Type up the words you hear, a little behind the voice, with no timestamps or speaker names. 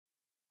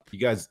You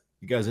guys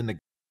in the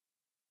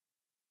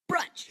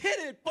Brunch. Hit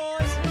it,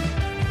 boys.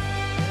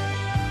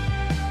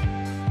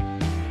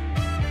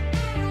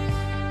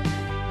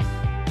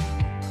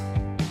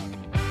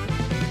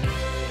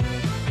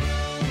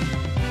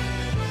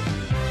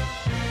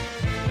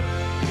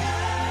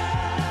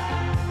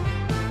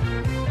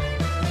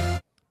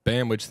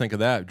 Bam, what'd you think of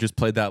that? Just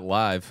played that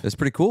live. It's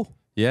pretty cool.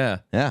 Yeah.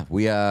 Yeah,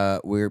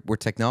 we're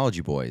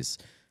technology boys.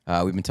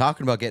 We've been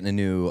talking about getting a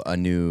new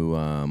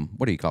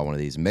what do you call one of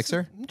these?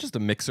 Mixer? Just a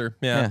mixer.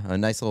 Yeah. A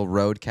nice little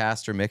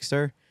Rodecaster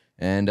mixer.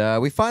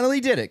 And we finally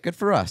did it. Good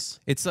for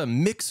us. It's a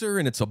mixer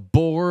and it's a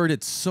board.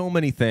 It's so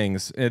many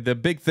things. The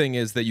big thing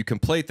is that you can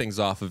play things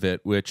off of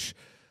it, which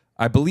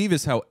I believe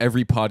is how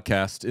every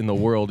podcast in the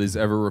world is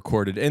ever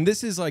recorded. And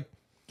this is like,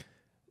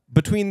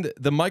 between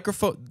the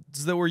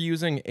microphones that we're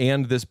using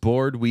and this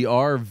board, we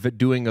are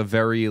doing a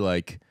very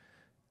like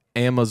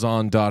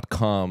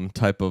Amazon.com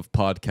type of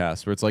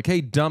podcast where it's like,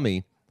 hey,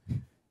 dummy,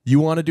 you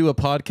want to do a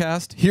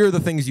podcast? Here are the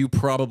things you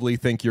probably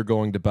think you're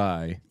going to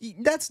buy.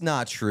 That's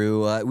not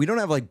true. We don't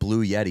have like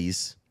Blue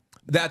Yetis.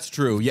 That's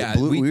true. Yeah.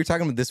 We were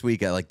talking about this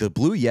week. Like the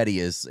Blue Yeti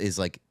is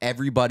like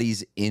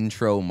everybody's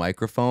intro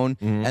microphone.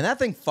 And that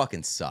thing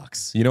fucking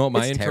sucks. You know what my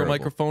It's intro terrible.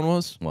 microphone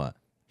was? What?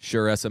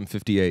 Shure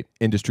SM58,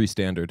 industry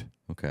standard.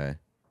 Okay.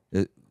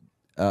 Like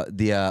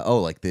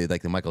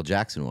the Michael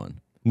Jackson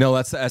one. No,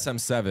 that's the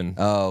SM7.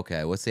 Oh,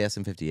 okay. What's the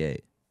SM58?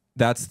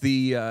 That's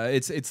the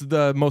it's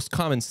the most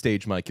common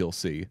stage mic you'll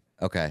see.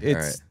 Okay, It's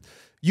all right.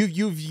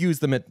 you've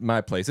used them at my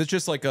place. It's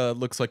just like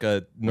looks like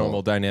a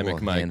normal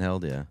dynamic Little mic.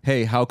 handheld, yeah.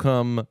 Hey, how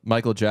come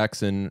Michael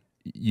Jackson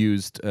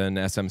used an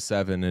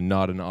SM7 and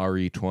not an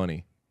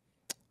RE20?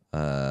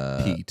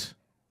 Pete.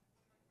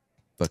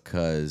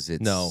 Because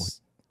it's No.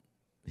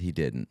 He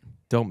didn't.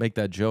 Don't make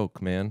that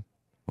joke, man.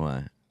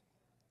 Why?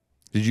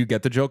 Did you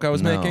get the joke I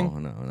was No,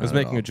 making? no, I not was at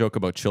making all. a joke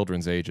about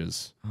children's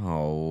ages.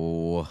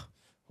 Oh,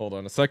 Hold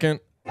on a second.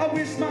 I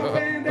wish my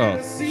band oh, had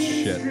a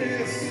shit.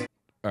 seamstress.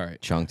 All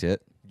right. chunked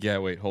it. Yeah,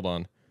 wait, hold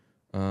on.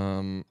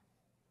 gum.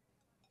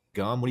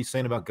 What are you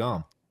saying about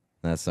gum?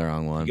 That's the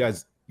wrong one. You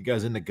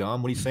guys in the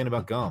gum? What are you saying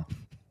about gum?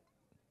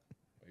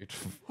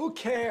 Who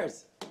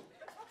cares?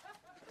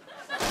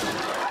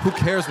 Who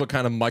cares what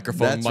kind of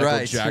microphone That's Michael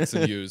right.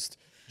 Jackson used?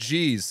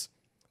 Jeez.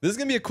 This is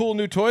going to be a cool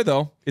new toy,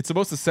 though. It's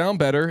supposed to sound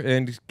better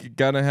and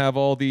gonna have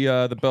all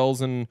the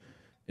bells and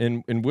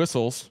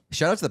whistles.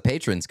 Shout out to the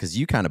patrons because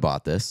you kind of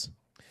bought this.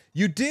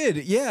 You did,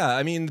 yeah.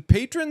 I mean,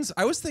 patrons,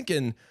 I was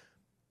thinking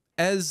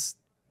as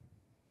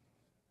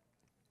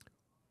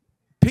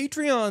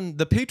Patreon,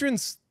 the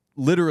patrons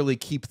literally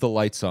keep the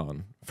lights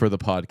on for the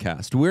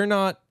podcast.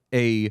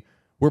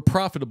 We're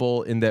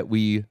profitable in that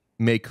we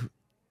make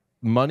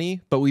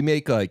money, but we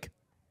make like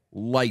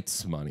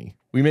lights money.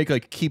 We make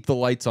like keep the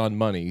lights on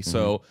money.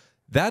 So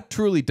that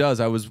truly does.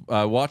 I was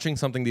watching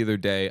something the other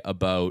day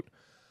about,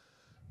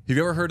 have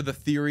you ever heard of the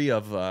theory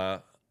of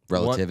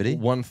Relativity?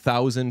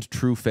 1,000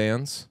 true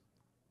fans?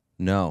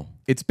 No.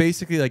 It's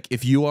basically like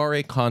if you are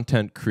a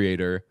content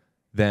creator,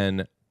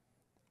 then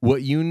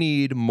what you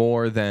need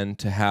more than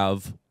to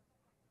have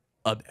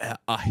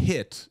a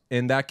hit,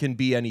 and that can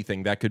be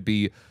anything. That could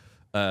be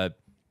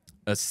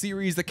a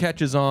series that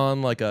catches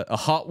on, like a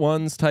Hot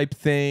Ones type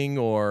thing,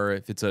 or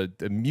if it's a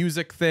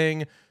music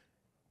thing.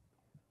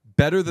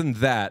 Better than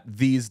that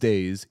these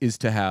days is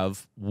to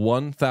have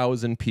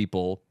 1,000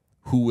 people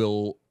who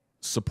will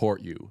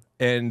support you.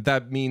 And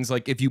that means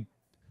like if you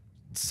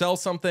sell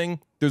something,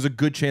 there's a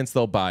good chance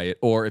they'll buy it.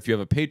 Or if you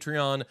have a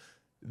Patreon,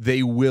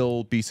 they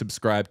will be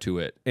subscribed to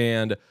it.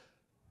 And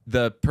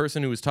the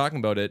person who was talking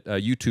about it,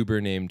 a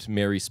YouTuber named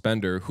Mary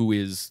Spender, who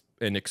is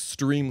an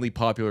extremely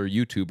popular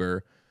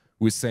YouTuber,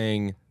 was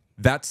saying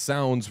that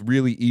sounds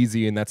really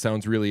easy and that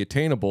sounds really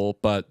attainable,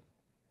 but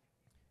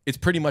it's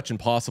pretty much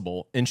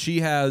impossible. And I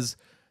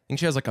think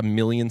she has like 1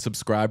 million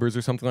subscribers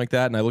or something like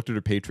that. And I looked at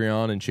her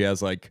Patreon and she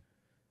has like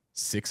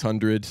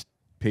 600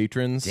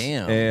 patrons.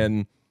 Damn.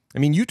 And I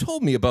mean, you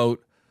told me about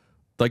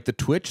like the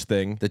Twitch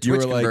thing. The You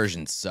Twitch were like,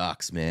 conversion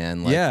sucks,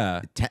 man. Like,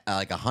 Yeah.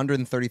 Like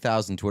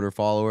 130,000 Twitter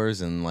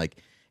followers, and like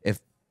if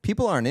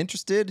people aren't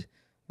interested,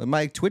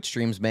 my Twitch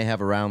streams may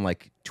have around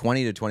like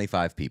 20 to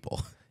 25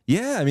 people.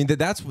 Yeah, I mean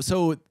that's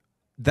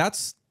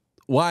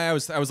why I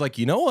was like,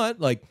 you know what?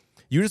 Like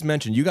you just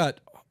mentioned, you got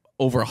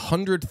over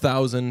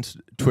 100,000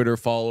 Twitter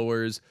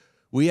followers.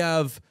 We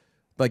have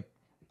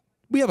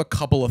a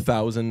couple of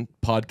thousand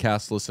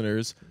podcast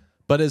listeners,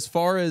 but as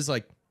far as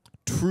like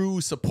true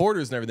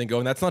supporters and everything go,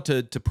 and that's not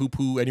to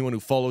poo-poo anyone who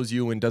follows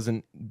you and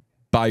doesn't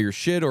buy your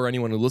shit, or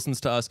anyone who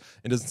listens to us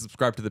and doesn't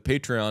subscribe to the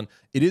Patreon.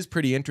 It is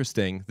pretty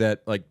interesting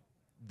that like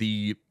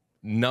the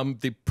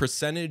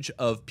percentage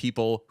of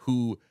people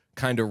who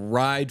kind of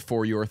ride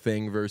for your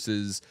thing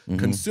versus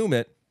consume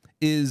it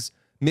is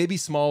maybe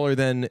smaller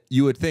than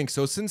you would think.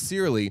 So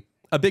sincerely,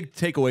 a big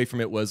takeaway from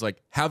it was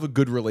like have a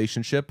good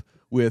relationship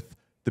with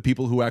the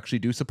people who actually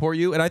do support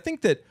you. And I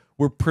think that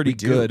we're pretty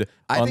good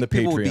I on think the Patreon.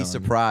 people would be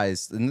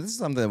surprised, and this is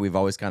something that we've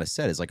always kind of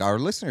said, is like our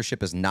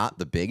listenership is not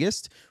the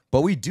biggest,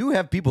 but we do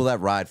have people that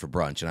ride for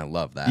brunch, and I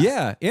love that.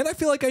 Yeah, and I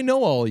feel like I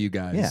know all of you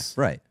guys. Yeah,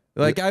 right.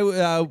 Like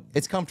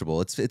it's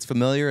comfortable. It's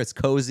familiar. It's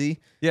cozy.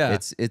 Yeah.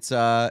 It's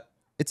a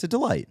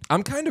delight.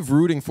 I'm kind of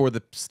rooting for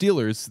the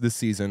Steelers this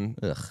season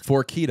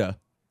for Keita.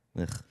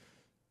 Ugh.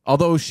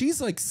 Although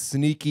she's like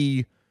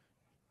sneaky.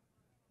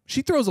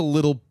 She throws a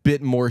little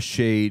bit more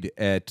shade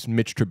at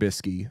Mitch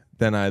Trubisky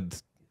than I'd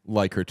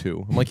like her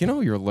to. I'm like, you know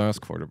who your last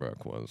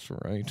quarterback was,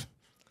 right?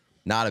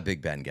 Not a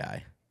Big Ben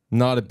guy.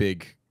 Not a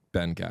big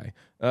Ben guy.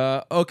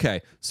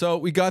 Okay, so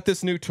we got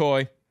this new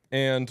toy,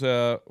 and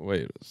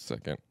wait a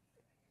second.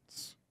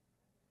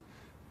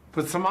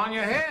 Put some on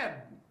your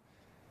head.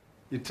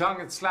 Your tongue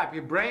would slap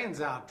your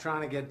brains out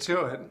trying to get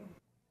to it.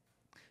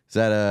 Is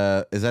that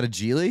a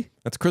Geely?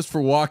 That's Christopher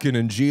Walken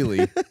and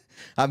Geely.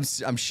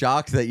 I'm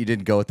shocked that you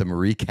didn't go with the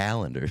Marie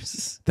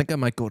Callender's. I think I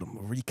might go to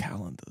Marie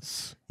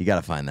Callender's. You got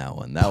to find that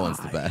one. That one's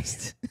the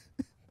best.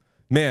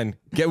 Man,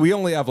 we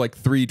only have like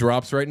 3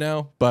 drops right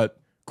now, but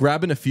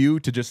grabbing a few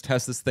to just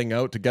test this thing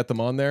out to get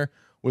them on there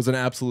was an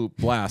absolute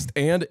blast.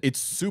 And it's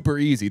super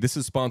easy. This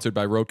is sponsored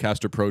by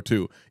Rodecaster Pro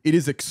 2. It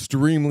is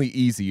extremely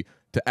easy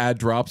to add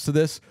drops to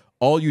this.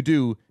 All you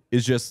do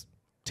is just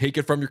take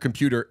it from your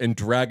computer and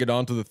drag it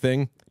onto the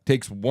thing.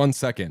 Takes 1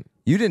 second.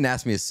 You didn't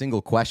ask me a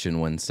single question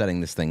when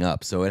setting this thing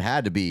up, so it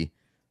had to be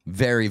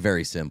very,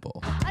 very simple.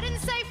 I didn't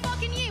say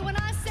fucking ye. When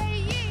I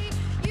say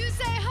ye, you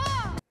say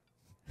ha.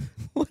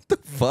 What the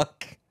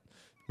fuck?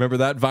 Remember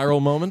that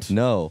viral moment?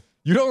 No.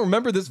 You don't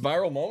remember this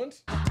viral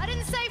moment? I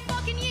didn't say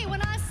fucking ye.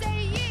 When I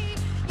say ye,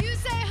 you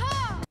say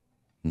ha.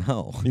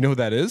 No. You know who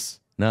that is?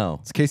 No.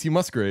 It's Casey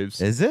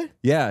Musgraves. Is it?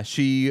 Yeah,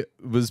 she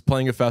was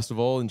playing a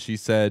festival and she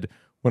said,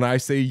 when I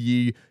say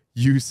ye,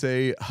 you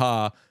say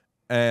ha.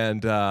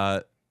 And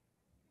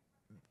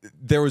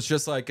there was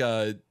just like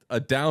a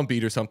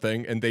downbeat or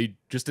something, and they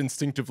just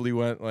instinctively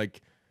went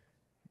like,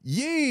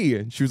 yee.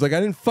 And she was like, I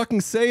didn't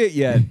fucking say it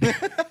yet.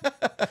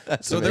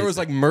 So amazing. there was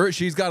like merch.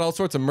 She's got all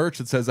sorts of merch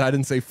that says, I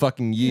didn't say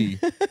fucking ye.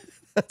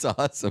 That's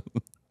awesome.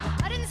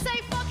 I didn't say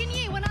fucking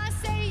ye. When I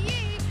say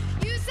ye,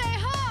 you say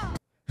ha.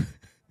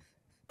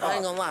 I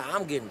ain't gonna lie,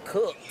 I'm getting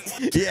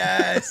cooked.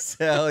 Yes.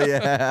 Hell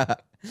yeah.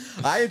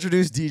 I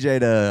introduced DJ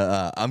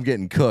to I'm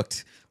Getting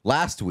Cooked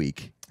last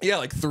week. Yeah,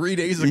 like 3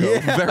 days ago,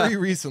 Yeah. very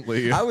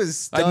recently. I was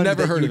stunned I'd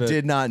never that heard you of it.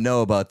 did not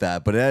know about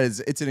that, but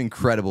it's an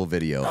incredible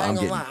video. I ain't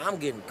gonna lie, I'm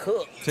getting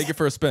cooked. Take it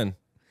for a spin.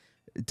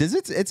 Does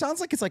it sounds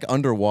like it's like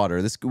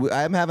underwater.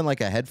 I'm having like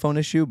a headphone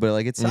issue, but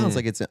like it sounds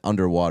like it's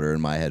underwater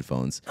in my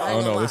headphones. I ain't Oh,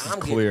 gonna no, lie, this is I'm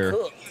getting clear.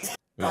 cooked.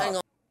 I ain't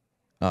gonna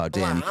Oh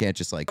damn, you can't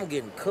just like I'm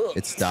getting cooked.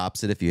 it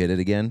stops it if you hit it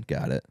again.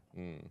 Got it.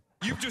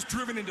 You've just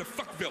driven into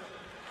Fuckville.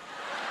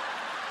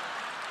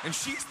 And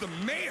she's the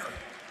mayor.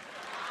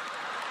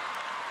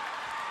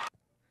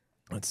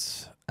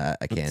 Let's.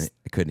 I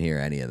couldn't hear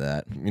any of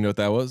that. You know what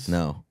that was?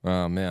 No.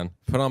 Oh man,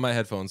 put on my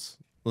headphones.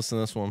 Listen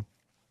to this one.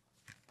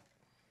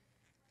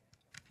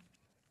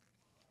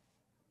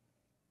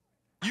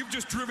 You've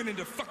just driven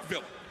into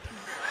Fuckville.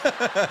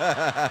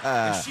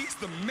 And she's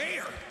the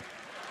mayor.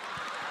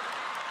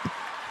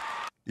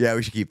 Yeah,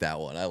 we should keep that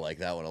one. I like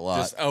that one a lot.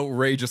 Just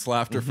outrageous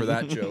laughter for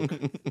that joke.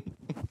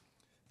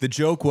 The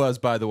joke was,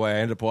 by the way, I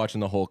ended up watching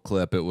the whole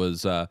clip. It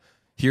was,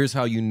 here's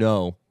how you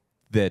know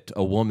that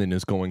a woman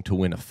is going to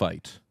win a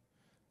fight.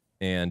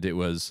 And it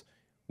was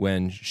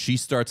when she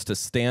starts to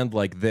stand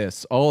like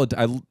this.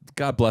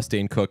 God bless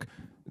Dane Cook.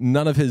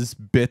 None of his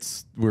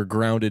bits were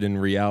grounded in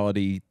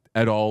reality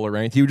at all or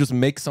anything. He would just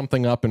make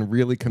something up and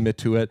really commit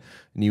to it.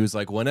 And he was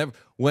like, when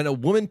a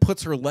woman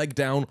puts her leg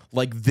down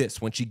like this,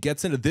 when she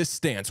gets into this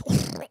stance,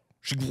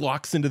 she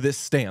locks into this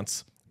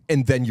stance,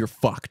 and then you're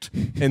fucked.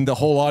 And the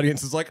whole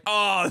audience is like,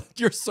 oh,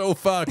 you're so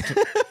fucked.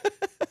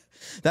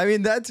 I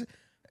mean, that's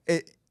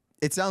it.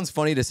 It sounds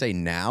funny to say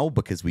now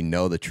because we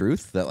know the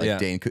truth that like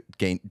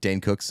Yeah.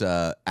 Dane Cook's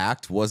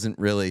act wasn't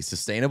really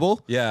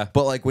sustainable. Yeah.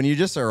 But like when you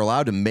just are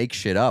allowed to make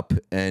shit up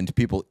and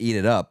people eat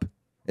it up,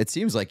 it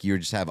seems like you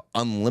just have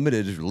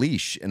unlimited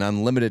leash and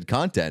unlimited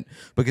content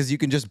because you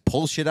can just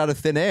pull shit out of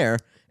thin air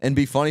and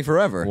be funny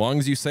forever. As long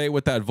as you say it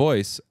with that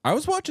voice. I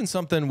was watching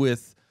something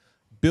with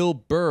Bill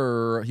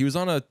Burr. He was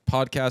on a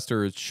podcast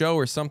or a show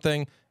or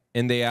something,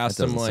 and they asked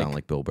That him doesn't like, sound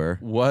like Bill Burr.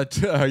 what?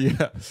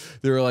 Yeah.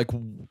 They were like,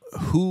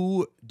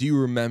 who do you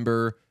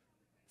remember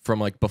from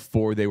like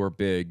before they were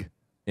big?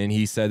 And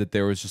he said that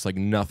there was just like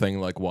nothing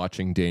like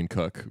watching Dane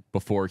Cook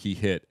before he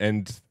hit.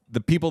 And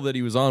the people that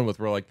he was on with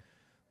were like,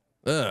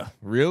 ugh,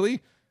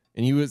 really?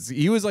 And he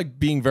was like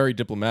being very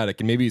diplomatic,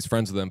 and maybe he's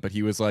friends with them, but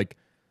he was like,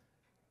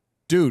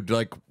 dude,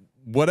 like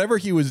whatever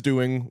he was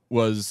doing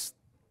was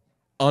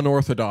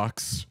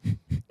unorthodox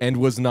and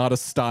was not a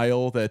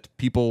style that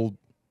people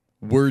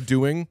were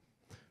doing.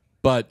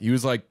 But he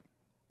was like,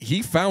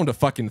 he found a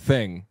fucking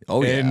thing.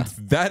 Oh, yeah. And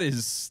that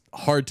is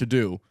hard to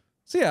do.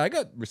 So yeah, I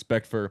got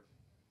respect for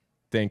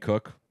Dane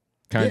Cook,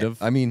 kind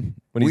of. I mean,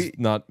 when he's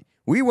not.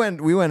 We went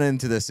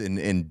into this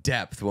in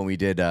depth when we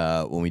did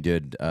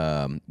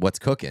What's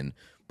Cooking.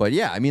 But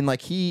yeah, I mean,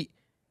 like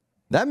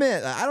that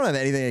man, I don't have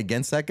anything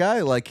against that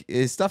guy. Like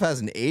his stuff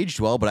hasn't aged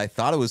well, but I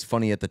thought it was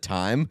funny at the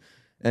time.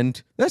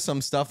 And there's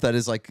some stuff that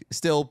is like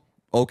still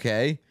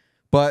okay,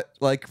 but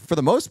like for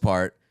the most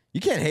part, you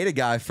can't hate a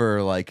guy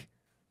for like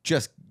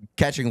just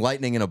catching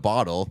lightning in a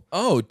bottle.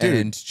 Oh, dude.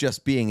 And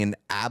just being an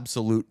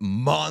absolute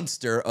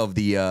monster of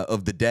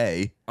the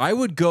day. I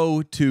would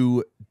go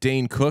to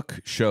Dane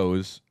Cook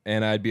shows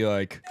and I'd be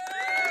like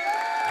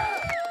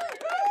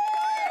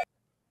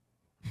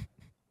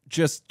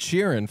just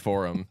cheering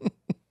for him.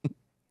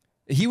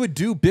 He would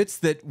do bits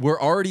that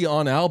were already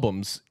on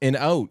albums and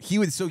out. He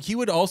would play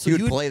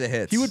the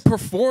hits. He would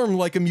perform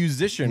like a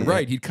musician,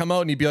 right? He'd come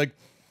out and he'd be like,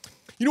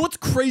 you know what's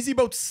crazy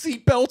about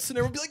seatbelts? And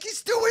everyone would be like,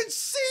 he's doing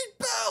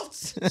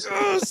seatbelts.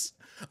 Yes.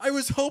 I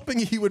was hoping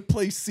he would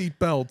play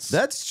seatbelts.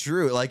 That's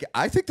true. Like,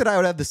 I think that I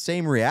would have the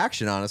same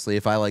reaction, honestly,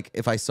 if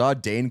I saw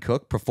Dane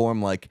Cook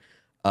perform like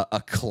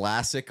a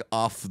classic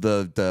off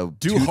the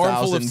Do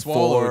Heartful of 2004.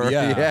 Swallowed,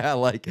 yeah. Yeah,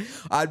 like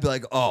I'd be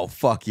like, oh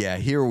fuck yeah,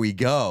 here we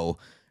go.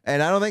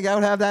 And I don't think I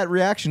would have that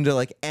reaction to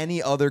like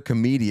any other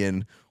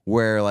comedian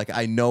where like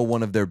I know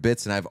one of their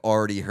bits and I've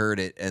already heard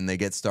it and they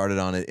get started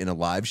on it in a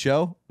live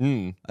show.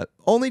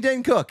 Only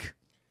Dane Cook.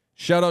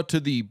 Shout out to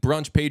the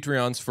Brunch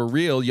Patreons for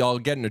real. Y'all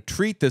getting a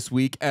treat this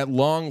week. At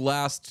long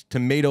last,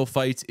 Tomato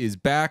Fights is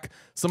back.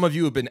 Some of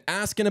you have been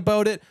asking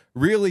about it,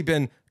 really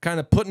been kind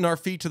of putting our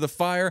feet to the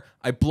fire.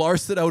 I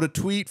blasted out a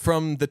tweet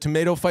from the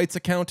Tomato Fights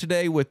account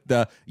today with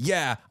the,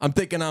 yeah, I'm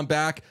thinking I'm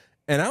back.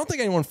 And I don't think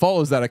anyone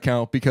follows that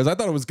account because I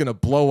thought it was going to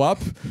blow up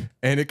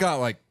and it got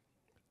like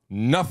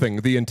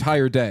nothing the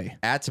entire day.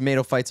 At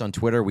Tomato Fights on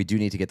Twitter, we do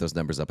need to get those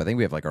numbers up. I think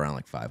we have like around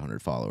like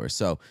 500 followers.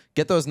 So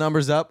get those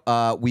numbers up.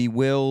 We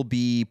will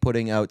be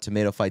putting out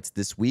Tomato Fights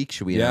this week.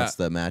 Should we announce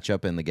the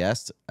matchup and the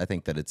guest? I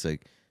think that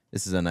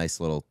this is a nice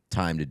little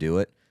time to do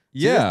it.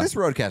 Yeah. See, this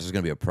roadcast is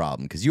going to be a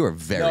problem because you are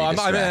very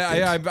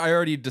distracted. I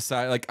already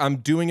decided, like, I'm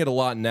doing it a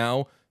lot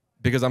now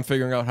because I'm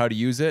figuring out how to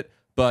use it,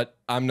 but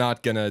I'm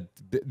not going to,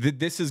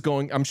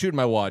 I'm shooting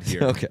my wad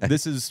here. Okay.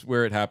 This is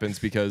where it happens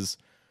because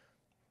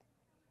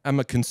I'm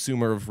a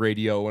consumer of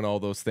radio and all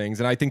those things.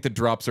 And I think the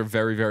drops are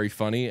very, very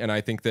funny. And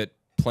I think that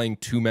playing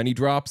too many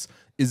drops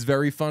is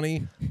very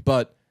funny,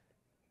 but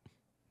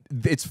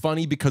it's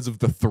funny because of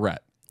the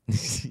threat.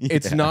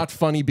 It's not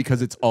funny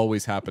because it's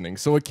always happening.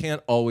 So it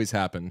can't always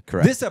happen.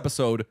 Correct. This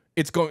episode,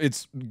 it's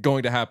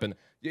going to happen.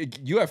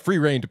 You have free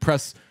reign to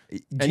press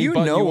any you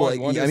button know, you want.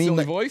 like, Want a I mean, silly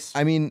like, voice?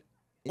 I mean,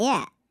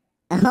 Yeah.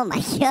 Oh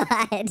my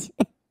god.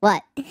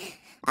 What?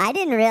 I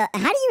didn't realize.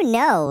 How do you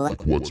know?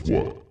 What's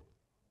what?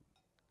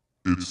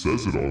 It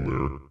says it on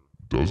there,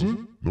 does it?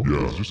 No,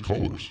 yeah, it's just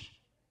colors.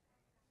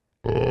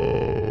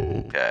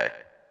 Okay.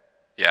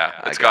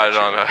 Yeah, it's got it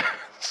on a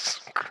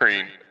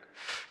screen.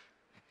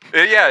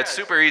 Yeah, it's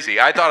super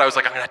easy. I thought I was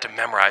like, I'm going to have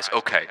to memorize.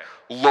 Okay.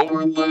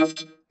 Lower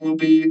left will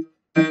be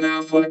Ben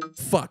Affleck.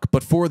 Fuck,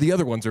 but 4 of the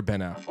other ones are Ben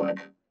Affleck.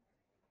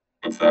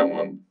 What's that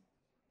one?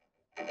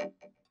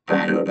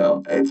 I don't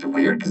know. It's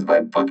weird because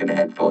my fucking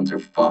headphones are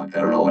fucked.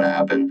 I don't know what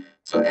happened.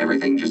 So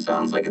everything just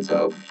sounds like it's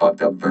a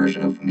fucked up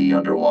version of me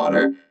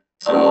underwater.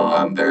 So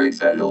I'm very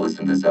excited to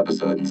listen to this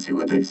episode and see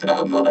what they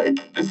sound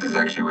like. This is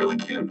actually really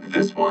cute.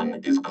 This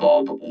one is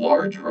called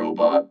Large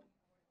Robot.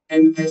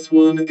 And this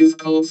one is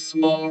called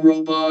Small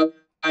Robot.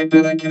 I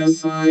bet I can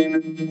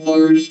assign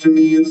large to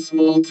me and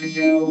small to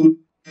you.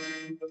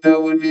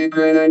 That would be a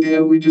great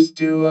idea. We just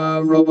do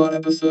a robot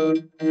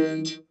episode.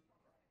 And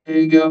here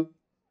you go.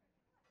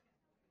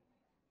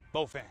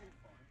 Both in.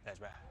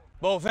 Let's ride.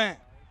 Both in.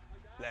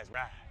 Let's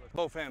ride.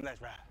 Both in.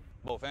 Let's ride.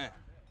 Both in.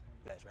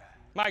 Let's ride.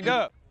 Mic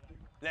up.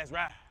 Let's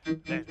ride.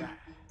 Let's ride.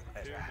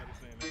 Let's ride.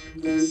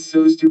 This is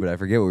so stupid. but I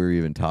forget what we were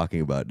even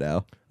talking about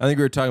now. I think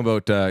we were talking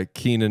about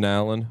Keenan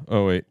Allen.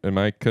 Oh, wait. Am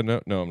I cutting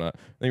out? No, I'm not. I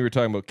think we were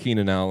talking about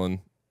Keenan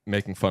Allen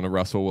making fun of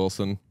Russell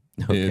Wilson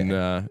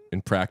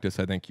in practice.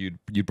 I think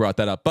you brought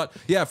that up. But,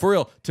 yeah, for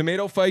real,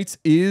 Tomato Fights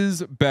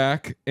is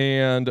back.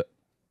 And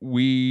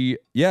you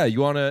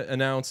want to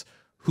announce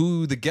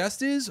who the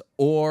guest is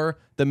or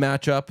the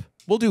matchup?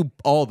 We'll do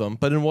all of them,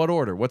 but in what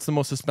order? What's the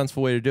most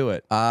suspenseful way to do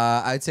it?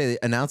 I'd say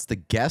announce the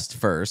guest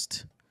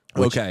first,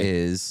 which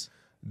is...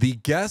 The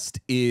guest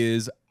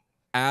is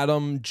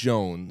Adam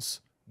Jones.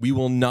 We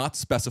will not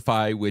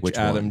specify which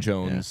Adam one?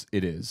 Jones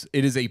it is.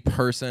 It is a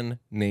person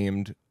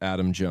named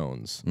Adam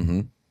Jones.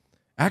 Mm-hmm.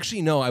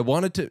 Actually, no, I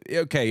wanted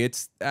to... Okay,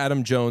 it's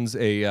Adam Jones,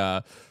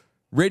 a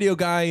radio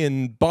guy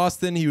in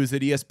Boston. He was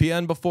at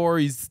ESPN before.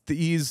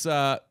 He's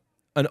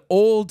an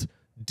old,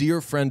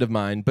 dear friend of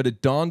mine, but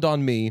it dawned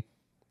on me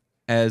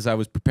as I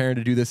was preparing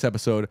to do this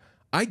episode,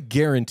 I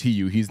guarantee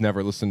you he's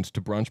never listened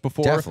to Brunch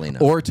before. Definitely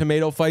not. Or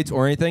Tomato Fights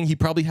or anything. He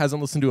probably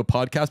hasn't listened to a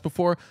podcast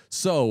before.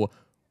 So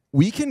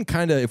we can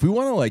kind of, if we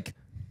want to like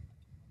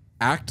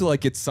act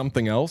like it's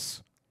something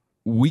else,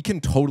 we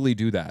can totally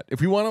do that. If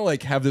we want to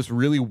like have this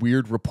really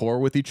weird rapport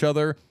with each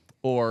other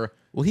or...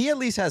 Well, he at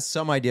least has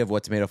some idea of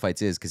what Tomato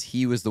Fights is because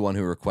he was the one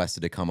who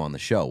requested to come on the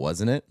show,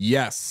 wasn't it?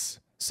 Yes.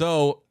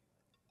 So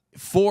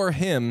for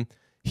him,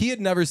 he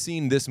had never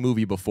seen this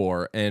movie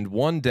before. And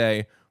one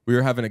day we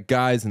were having a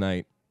guys'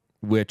 night,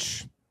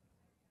 which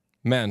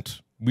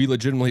meant we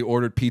legitimately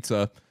ordered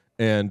pizza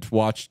and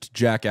watched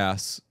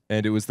Jackass,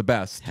 and it was the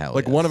best. Hell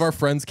like yes. One of our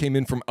friends came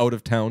in from out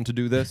of town to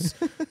do this.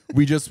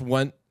 We just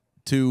went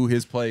to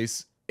his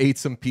place, ate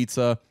some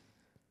pizza,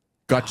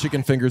 Got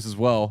chicken fingers as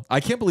well. I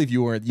can't believe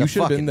you weren't. You The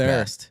should have been fucking there.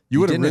 best. You You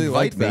would have didn't really invite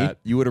liked me. that.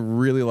 You would have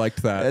really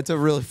liked that. That's a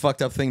really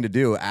fucked up thing to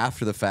do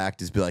after the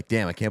fact, is be like,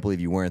 damn, I can't believe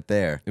you weren't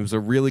there. It was a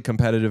really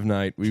competitive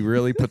night. We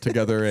really put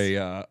together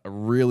a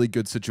really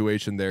good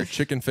situation there.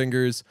 Chicken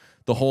fingers,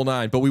 the whole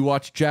nine. But we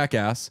watched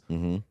Jackass.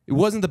 It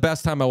wasn't the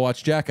best time I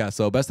watched Jackass,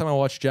 though. Best time I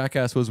watched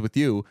Jackass was with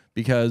you,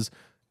 because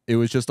it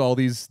was just all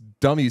these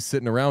dummies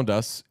sitting around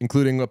us,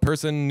 including a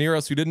person near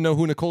us who didn't know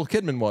who Nicole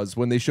Kidman was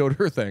when they showed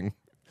her thing.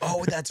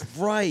 Oh, that's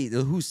right.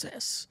 Who's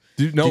this?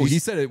 Dude, no, he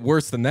said it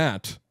worse than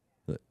that.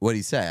 What did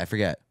he say? I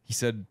forget. He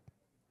said,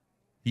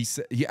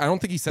 I don't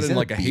think he said it in said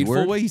like a a B hateful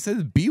word? way. He said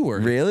the B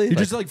word. Really? He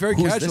just like very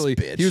 "Who's this casually.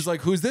 bitch?" He was like,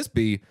 "Who's this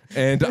B?"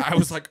 And I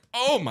was like,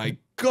 "Oh my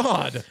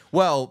god."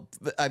 Well,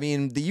 I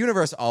mean, the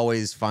universe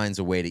always finds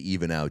a way to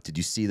even out. Did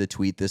you see the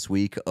tweet this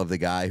week of the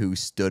guy who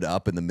stood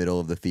up in the middle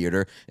of the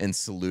theater and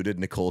saluted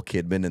Nicole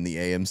Kidman in the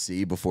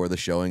AMC before the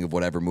showing of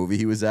whatever movie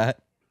he was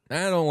at?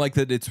 I don't like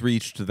that it's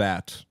reached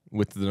that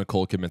with the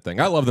Nicole Kidman thing.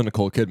 I love the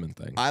Nicole Kidman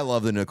thing. I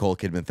love the Nicole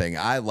Kidman thing.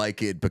 I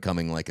like it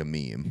becoming like a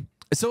meme.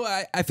 So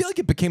I feel like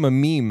it became a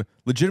meme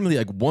legitimately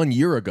like 1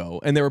 year ago,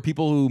 and there were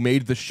people who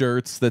made the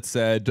shirts that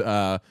said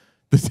that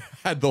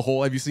had the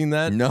whole. Have you seen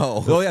that?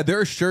 No. Oh yeah, there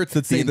are shirts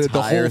that say the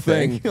entire whole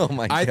thing. thing? Oh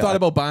my I God. thought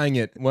about buying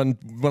it when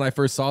I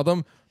first saw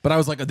them, but I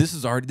was like, this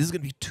is gonna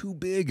be too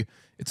big.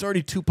 It's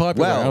already too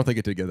popular. Well, I don't think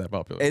it did get that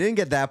popular. It didn't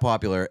get that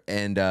popular,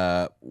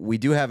 and we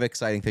do have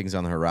exciting things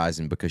on the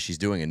horizon because she's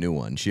doing a new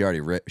one. She already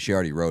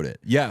wrote it.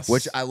 Yes.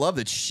 Which I love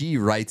that she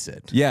writes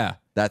it. Yeah,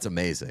 That's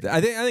amazing.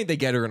 I think they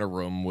get her in a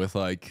room with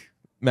like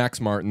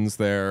Max Martin's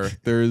there.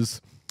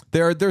 There's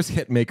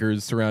hit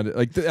makers surrounded,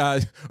 like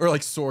or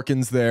like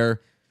Sorkin's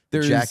there.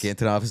 There's Jack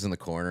Antonoff is in the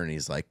corner, and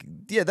he's like,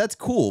 "Yeah, that's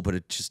cool, but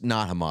it's just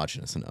not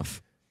homogenous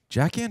enough."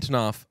 Jack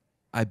Antonoff.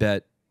 I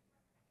bet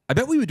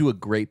we would do a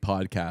great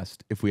podcast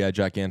if we had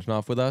Jack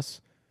Antonoff with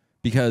us,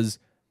 because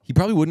he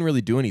probably wouldn't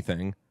really do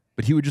anything,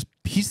 but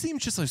he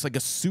seems just like a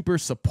super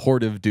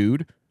supportive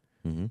dude.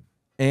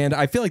 And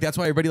I feel like that's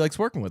why everybody likes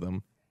working with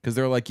him, because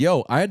they're like,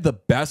 yo, I had the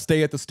best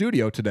day at the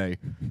studio today.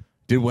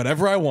 Did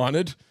whatever I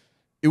wanted.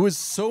 It was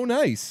so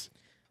nice.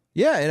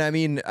 Yeah, and I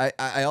mean,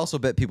 I also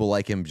bet people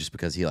like him just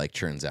because he like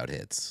churns out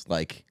hits.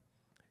 Like,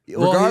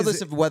 Well,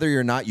 regardless of whether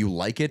or not you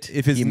like it,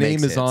 if his he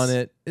name makes is on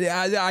hits.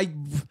 it,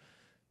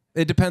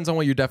 it depends on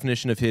what your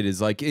definition of hit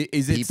is. Like,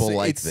 is it People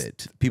like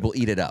it. People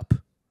eat it up.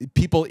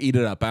 People eat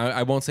it up.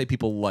 I won't say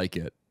people like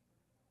it.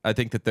 I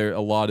think that a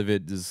lot of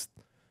it is,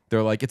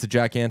 they're like, it's a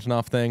Jack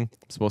Antonoff thing.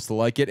 I'm supposed to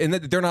like it, and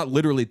they're not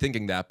literally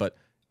thinking that, but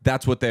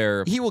that's what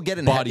their He will get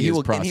in. body He is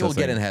will get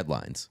processing. in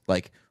headlines.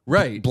 Like,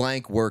 Right.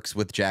 blank works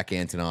with Jack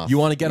Antonoff. You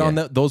want to get Yeah. on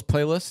those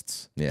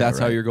playlists? Yeah, That's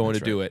how right. you're going That's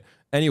to do it.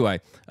 Anyway,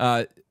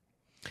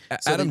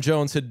 Adam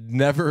Jones had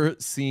never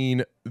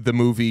seen the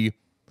movie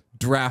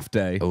Draft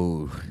Day.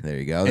 Oh, there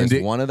you go. And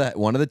There's one of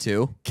the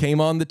two. Came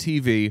on the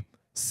TV.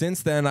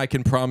 Since then, I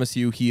can promise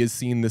you he has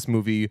seen this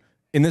movie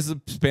in this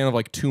span of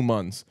like 2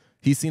 months.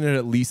 He's seen it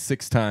at least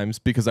 6 times,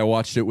 because I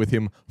watched it with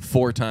him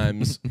 4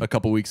 times a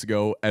couple weeks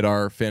ago at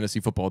our fantasy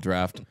football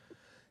draft.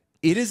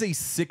 It is a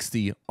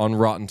 60 on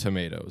Rotten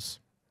Tomatoes.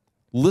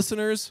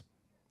 Listeners,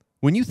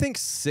 when you think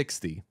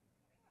 60,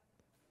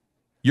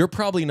 you're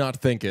probably not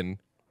thinking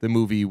the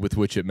movie with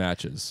which it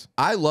matches.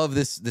 I love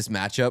this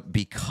matchup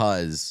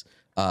because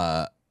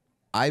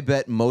I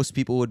bet most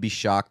people would be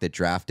shocked that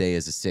Draft Day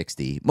is a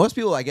 60. Most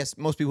people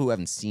who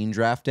haven't seen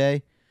Draft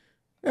Day,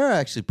 there are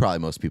actually probably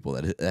most people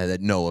that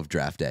know of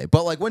Draft Day.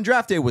 But like when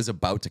Draft Day was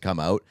about to come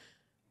out,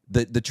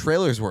 the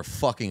trailers were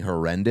fucking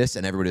horrendous,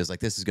 and everybody was like,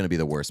 "This is going to be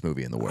the worst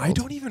movie in the world." I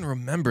don't even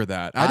remember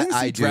that. I didn't see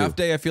I do. Draft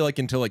Day, I feel like,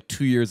 until like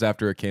 2 years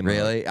after it came out.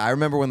 Really? I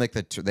remember when like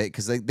they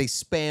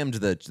spammed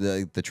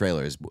the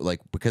trailers, like,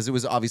 because it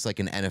was obviously like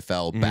an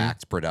NFL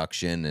backed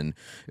production, and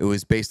it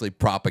was basically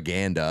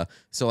propaganda.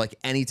 So like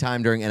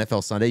anytime during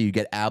NFL Sunday, you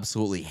get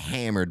absolutely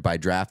hammered by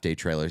Draft Day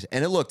trailers,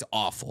 and it looked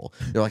awful.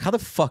 They're like, "How the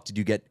fuck did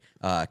you get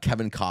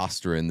Kevin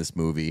Costner in this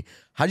movie?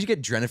 How did you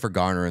get Jennifer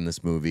Garner in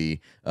this movie?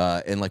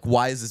 And like,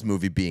 why is this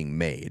movie being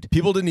made?"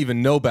 People didn't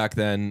even know back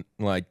then,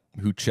 like,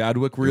 who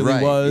Chadwick really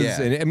Right, was.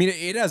 yeah. And I mean,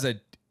 it has an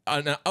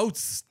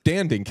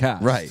outstanding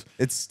cast. Right.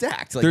 It's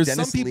stacked. Like There's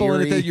Dennis some people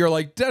in it Leary. that you're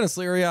like, Dennis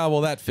Leary, yeah,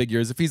 well, that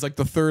figures. If he's like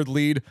the third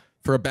lead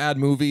for a bad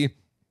movie,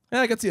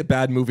 I could see a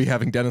bad movie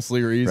having Dennis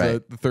Leary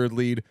as the third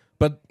lead.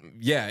 But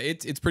yeah,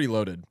 it's pretty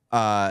loaded.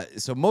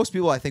 So most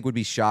people, I think, would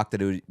be shocked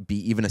that it would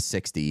be even a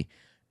 60.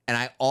 And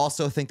I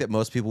also think that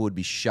most people would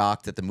be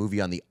shocked that the movie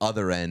on the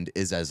other end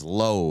is as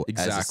low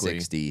as a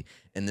 60.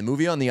 And the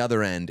movie on the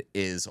other end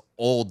is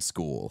Old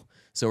School.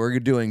 So we're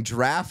doing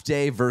Draft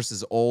Day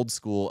versus Old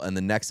School in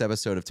the next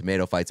episode of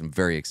Tomato Fights. I'm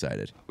very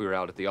excited. We were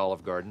out at the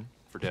Olive Garden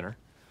for dinner,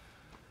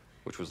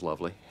 which was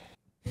lovely.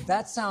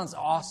 That sounds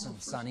awesome,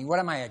 Sonny. What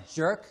am I, a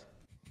jerk?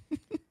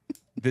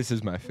 This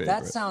is my favorite.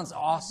 That sounds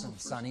awesome,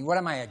 Sonny. What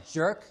am I, a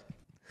jerk?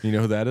 You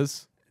know who that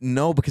is?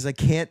 No, because I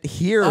can't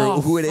hear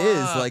who it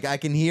is. fuck. Like, I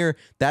can hear,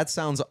 "That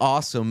sounds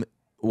awesome.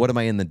 What am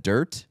I, in the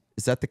dirt?"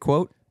 Is that the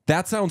quote?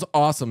 That sounds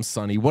awesome,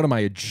 Sonny. What am I,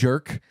 a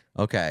jerk?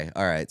 Okay,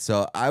 all right.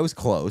 So I was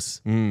close.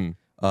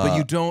 But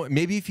you don't.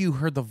 Maybe if you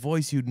heard the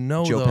voice, you'd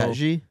know. Joe though,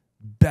 Pesci?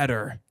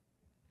 better.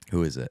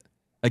 Who is it?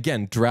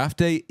 Again, draft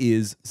day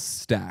is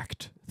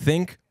stacked.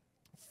 Think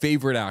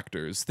favorite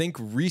actors. Think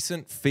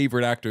recent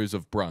favorite actors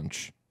of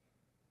brunch.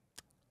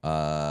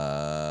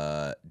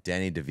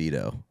 Danny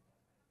DeVito.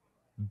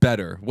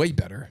 Better. Way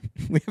better.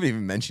 We haven't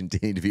even mentioned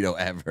Danny DeVito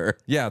ever.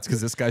 Yeah, it's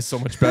because this guy's so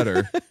much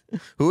better.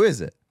 Who is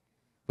it?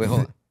 Wait,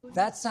 hold on.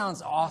 That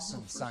sounds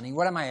awesome, Sonny.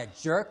 What am I, a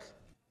jerk?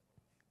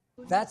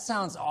 That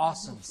sounds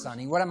awesome,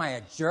 Sonny. What am I,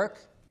 a jerk?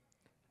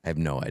 I have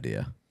no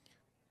idea.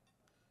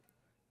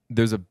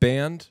 There's a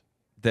band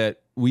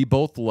that we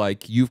both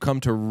like. You've come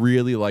to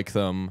really like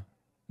them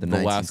the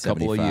last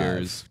couple of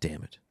years.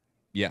 Damn it.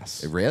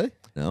 Yes. Really?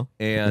 No.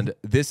 And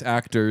this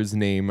actor's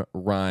name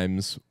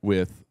rhymes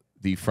with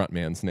the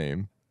frontman's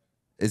name.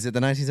 Is it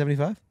the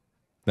 1975?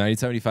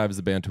 1975 is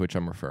the band to which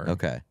I'm referring.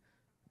 Okay.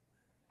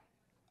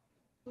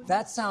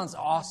 That sounds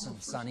awesome,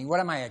 Sonny. What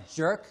am I, a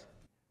jerk?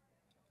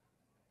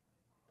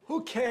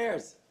 Who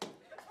cares?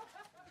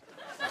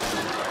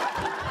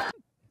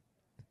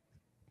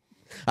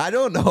 I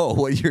don't know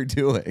what you're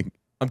doing.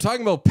 I'm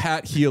talking about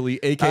Pat Healy,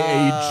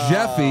 a.k.a.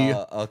 Jeffy.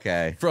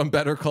 Okay. From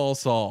Better Call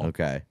Saul.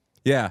 Okay.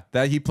 Yeah,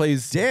 that he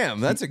plays.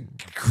 Damn, that's a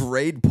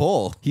great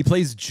pull. He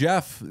plays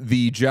Jeff,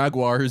 the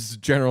Jaguars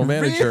general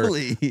manager.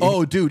 Really?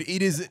 Oh, dude,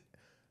 it is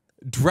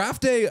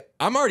draft day.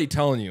 I'm already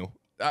telling you,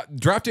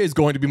 draft day is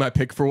going to be my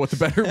pick for what the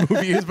better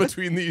movie is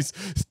between these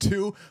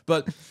two.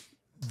 But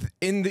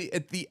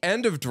at the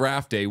end of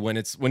draft day, when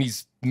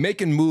he's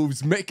making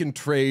moves, making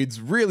trades,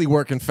 really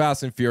working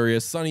fast and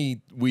furious, Sonny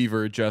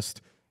Weaver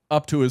just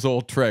up to his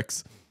old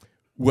tricks.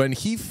 When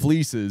he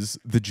fleeces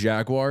the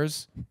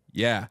Jaguars,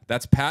 yeah,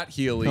 that's Pat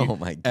Healy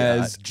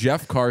as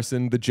Jeff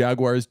Carson, the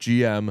Jaguars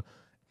GM.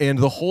 And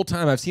the whole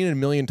time, I've seen it a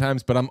million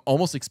times, but I'm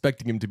almost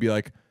expecting him to be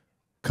like,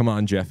 come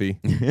on, Jeffy.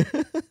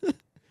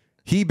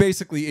 He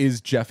basically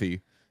is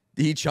Jeffy.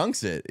 He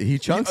chunks it. He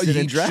chunks it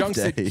in draft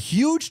day. It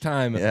huge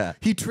time. Yeah.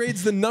 He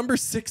trades the number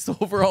 6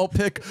 overall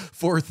pick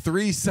for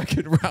 3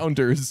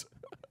 second-rounders,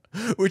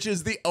 which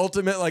is the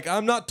ultimate, like,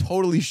 I'm not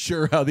totally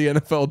sure how the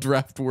NFL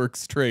draft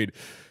works trade.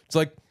 It's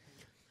like,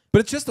 but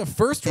it's just a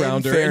first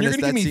rounder, and you're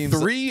going to give me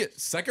 3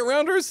 second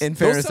rounders? In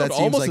fairness, that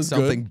seems like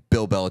something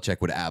Bill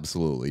Belichick would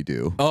absolutely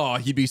do. Oh,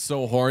 he'd be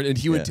so horned, and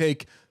he would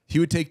take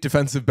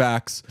defensive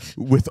backs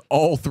with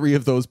all 3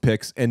 of those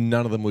picks, and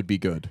none of them would be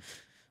good.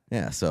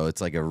 Yeah, so it's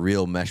like a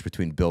real mesh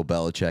between Bill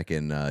Belichick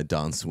and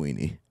Don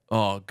Sweeney.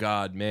 Oh,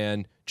 God,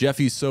 man.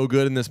 Jeffy's so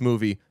good in this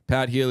movie.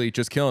 Pat Healy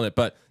just killing it.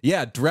 But,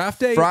 yeah,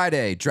 draft day.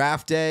 Friday,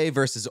 draft day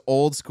versus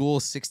old school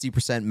 60%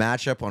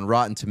 matchup on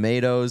Rotten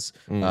Tomatoes.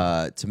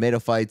 Tomato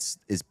Fights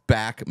is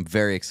back. I'm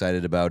very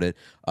excited about it.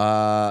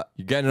 You're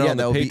getting it on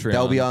the Patreon.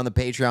 That'll be on the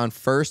Patreon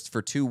first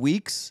for 2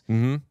 weeks.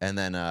 And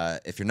then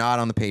if you're not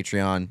on the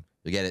Patreon,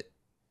 you'll get it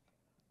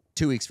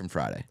 2 weeks from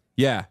Friday.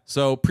 Yeah,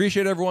 so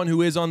appreciate everyone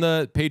who is on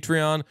the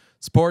Patreon,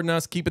 supporting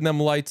us, keeping them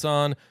lights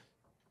on.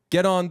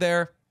 Get on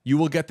there. You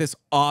will get this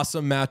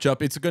awesome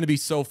matchup. It's going to be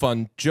so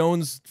fun.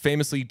 Jones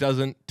famously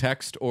doesn't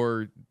text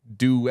or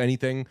do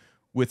anything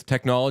with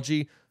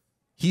technology.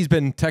 He's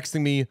been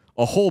texting me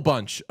a whole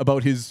bunch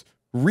about his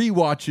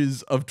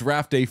rewatches of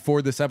Draft Day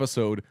for this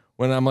episode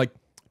when I'm like,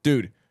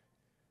 dude,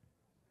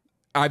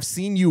 I've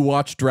seen you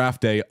watch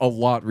Draft Day a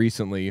lot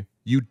recently.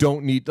 You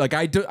don't need, like,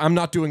 I'm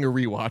not doing a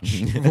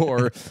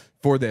rewatch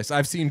for this.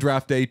 I've seen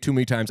Draft Day too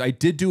many times. I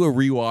did do a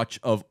rewatch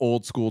of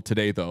Old School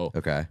today, though.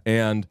 Okay.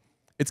 And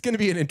it's going to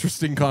be an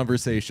interesting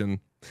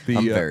conversation,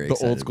 the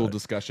old school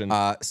discussion.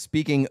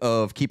 Speaking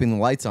of keeping the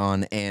lights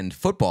on and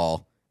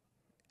football,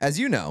 as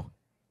you know,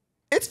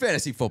 it's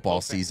fantasy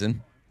football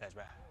season. That's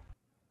right.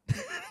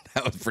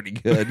 That was pretty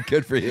good.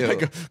 Good for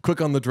you.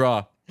 Quick on the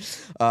draw.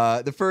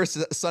 The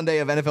first Sunday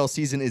of NFL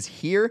season is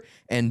here,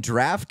 and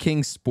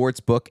DraftKings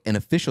Sportsbook, an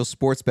official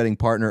sports betting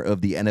partner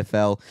of the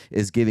NFL,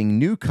 is giving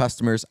new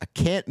customers a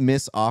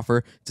can't-miss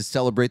offer to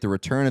celebrate the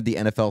return of the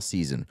NFL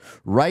season.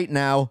 Right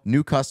now,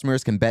 new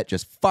customers can bet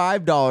just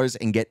 $5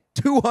 and get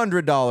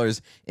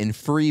 $200 in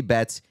free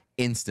bets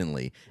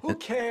instantly. Who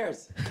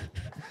cares?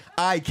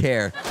 I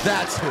care.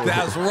 That's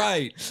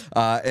right.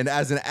 And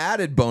as an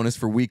added bonus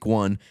for week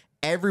 1,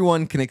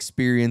 everyone can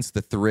experience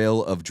the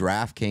thrill of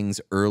DraftKings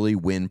early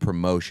win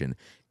promotion.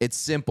 It's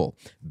simple.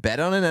 Bet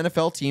on an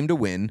NFL team to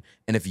win,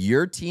 and if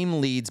your team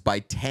leads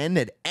by 10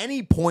 at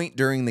any point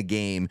during the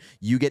game,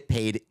 you get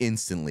paid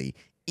instantly,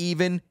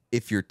 even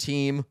if your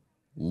team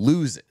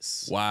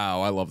loses. Wow,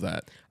 I love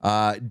that.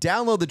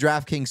 Download the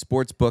DraftKings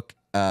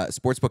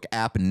Sportsbook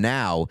app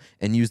now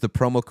and use the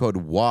promo code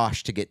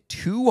WASH to get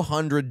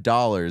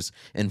 $200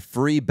 in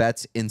free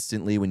bets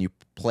instantly when you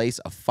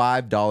place a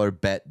 $5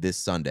 bet this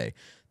Sunday.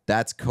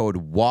 That's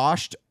code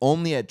WASHED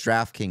only at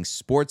DraftKings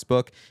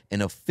Sportsbook,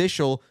 an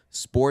official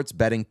sports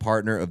betting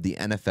partner of the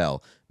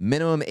NFL.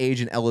 Minimum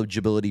age and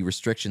eligibility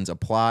restrictions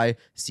apply.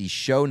 See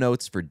show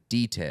notes for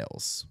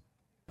details.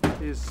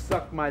 Is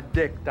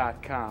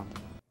suckmydick.com.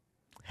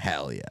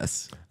 Hell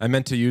yes. I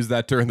meant to use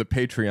that during the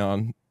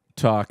Patreon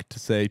talk to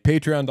say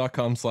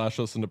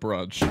patreon.com/listen to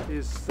brunch.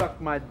 Is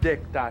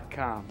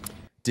suckmydick.com.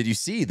 Did you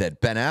see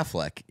that Ben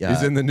Affleck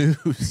is in the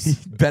news?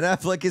 Ben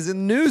Affleck is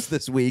in the news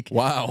this week.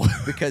 Wow.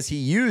 Because he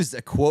used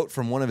a quote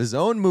from one of his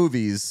own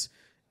movies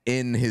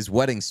in his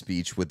wedding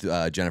speech with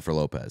Jennifer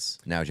Lopez,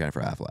 now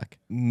Jennifer Affleck.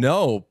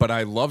 No, but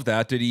I love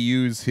that. Did he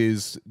use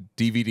his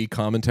DVD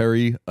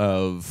commentary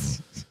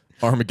of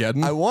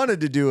Armageddon? I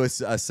wanted to do a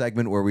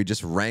segment where we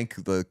just rank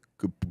the...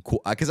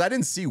 Because I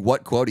didn't see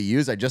what quote he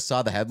used. I just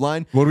saw the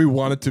headline. What do we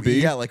want it to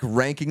be? Yeah, like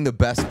ranking the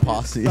best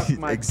possible.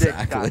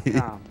 Exactly.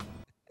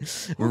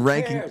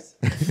 Ranking.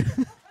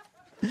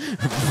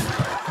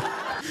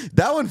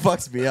 That one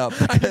fucks me up.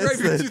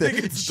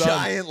 The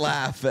giant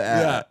laugh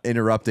at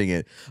interrupting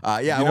it. Yeah,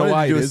 you I know wanted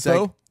why to do it is,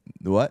 though?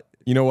 What?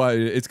 You know why?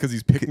 It's because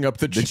he's picking up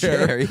the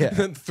chair yeah. and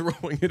then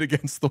throwing it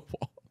against the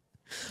wall.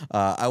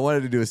 I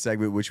wanted to do a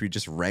segment which we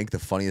just rank the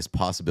funniest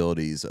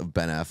possibilities of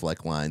Ben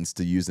Affleck lines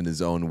to use in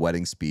his own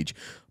wedding speech,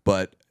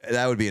 but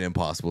that would be an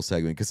impossible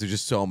segment because there's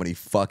just so many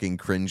fucking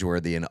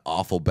cringeworthy and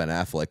awful Ben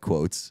Affleck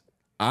quotes.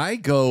 I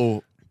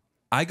go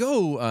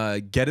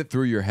get it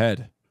through your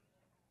head.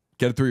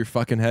 Get it through your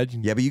fucking head.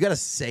 Yeah, but you got to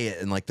say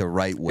it in like the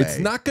right way. It's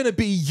not going to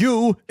be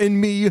you and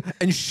me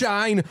and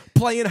Shine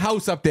playing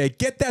house up there.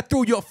 Get that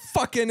through your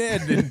fucking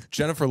head. And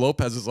Jennifer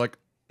Lopez is like,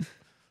 oh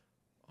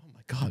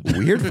my God.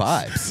 Weird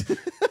vibes.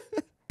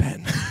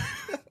 Ben.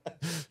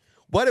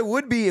 But it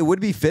would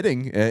be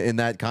fitting in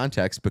that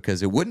context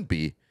because it wouldn't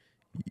be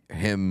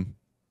him,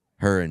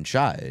 her, and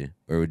Shy.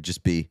 Or it would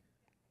just be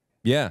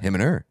him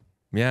and her.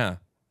 Yeah.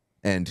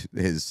 And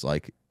his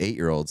like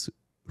 8-year-olds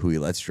who he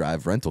lets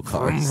drive rental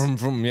cars. Vroom, vroom,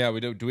 vroom. Yeah,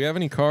 we do. Do we have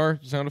any car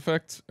sound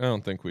effects? I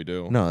don't think we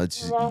do. No,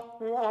 it's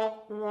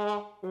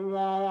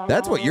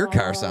that's what your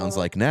car sounds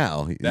like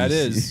now. That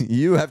is.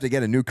 You have to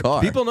get a new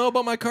car. People know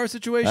about my car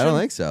situation? I don't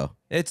think so.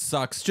 It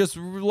sucks. Just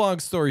long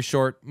story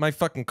short, my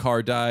fucking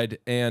car died,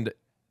 and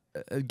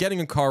getting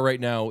a car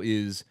right now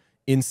is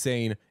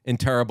insane and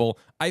terrible.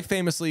 I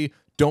famously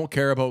don't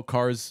care about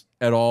cars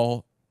at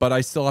all, but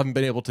I still haven't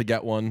been able to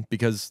get one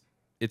because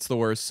it's the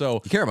worst. So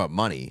you care about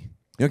money.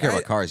 You don't care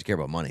about cars. You care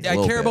about money. I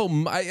care about.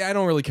 I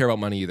don't really care about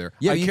money either.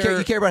 Yeah, you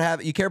care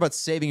about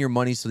saving your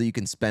money so that you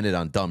can spend it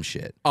on dumb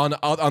shit.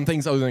 On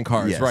things other than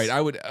cars, Yes. right?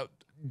 I would,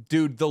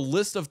 dude. The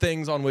list of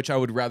things on which I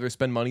would rather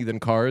spend money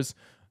than cars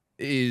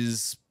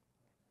is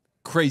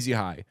crazy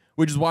high.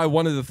 Which is why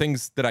one of the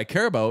things that I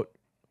care about,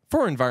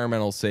 for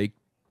environmental sake,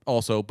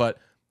 also, but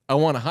I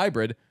want a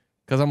hybrid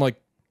because I'm like,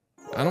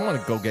 I don't want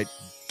to go get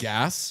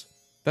gas.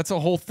 That's a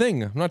whole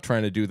thing. I'm not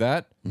trying to do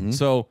that.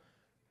 So.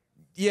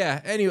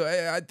 Yeah,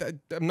 anyway,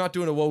 I'm not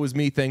doing a woe is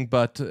me thing,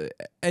 but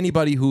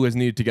anybody who has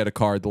needed to get a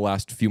car the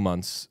last few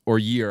months or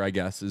year, I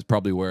guess, is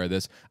probably aware of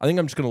this. I think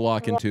I'm just going to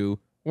lock into...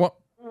 What?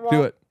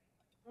 Do it.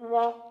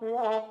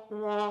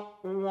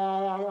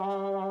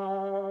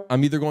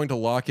 I'm either going to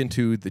lock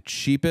into the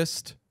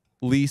cheapest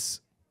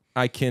lease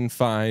I can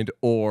find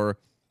or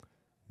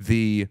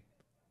the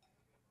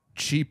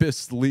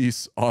cheapest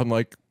lease on,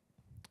 like,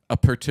 a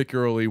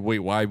particularly, wait,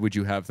 why would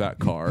you have that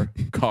car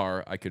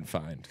I can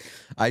find?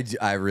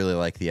 I really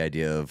like the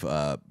idea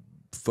of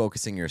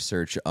focusing your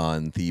search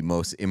on the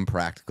most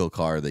impractical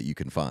car that you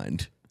can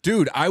find.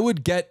 Dude, I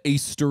would get a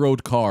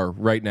stirroed car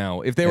right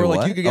now. If they were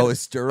like, you could get a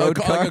stirroed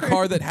car? like a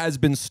car that has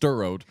been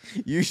stirroed.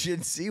 You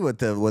should see what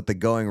the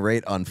going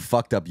rate on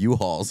fucked up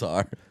U-Hauls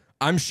are.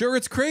 I'm sure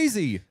it's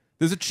crazy.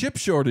 There's a chip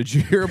shortage.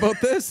 You hear about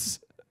this?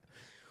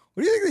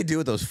 What do you think they do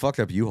with those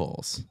fucked up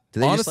U-Hauls?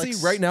 Honestly,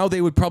 right now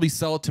they would probably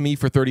sell it to me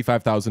for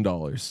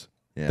 $35,000.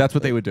 Yeah, that's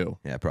what they would do.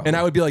 Yeah, probably. And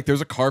I would be like,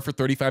 "There's a car for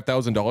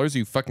 $35,000? Are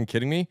you fucking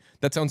kidding me?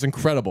 That sounds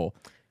incredible."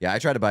 Yeah, I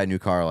tried to buy a new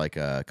car like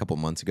a couple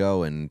months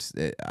ago, and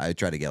I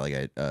tried to get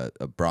like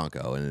a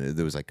Bronco, and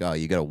it was like, oh,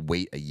 you got to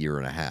wait a year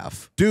and a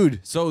half.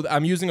 Dude, so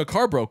I'm using a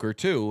car broker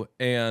too,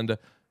 and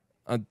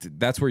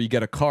that's where you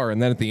get a car,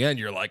 and then at the end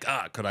you're like,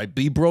 could I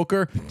be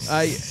broker?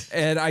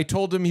 And I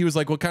told him, he was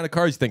like, what kind of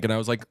car is you thinking? I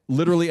was like,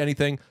 literally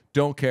anything,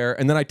 don't care.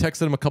 And then I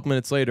texted him a couple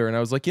minutes later, and I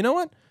was like, you know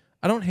what?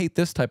 I don't hate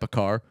this type of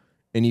car.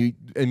 And he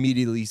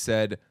immediately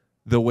said,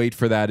 the wait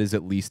for that is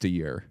at least a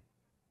year.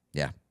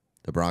 Yeah,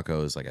 the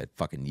Bronco is like a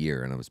fucking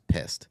year, and I was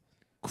pissed.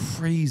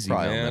 Crazy,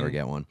 Probably man. I'll never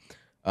get one.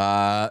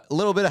 A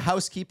little bit of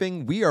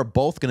housekeeping. We are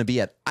both going to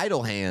be at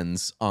Idle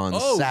Hands on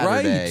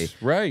Saturday.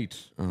 Right.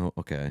 Oh,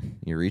 okay.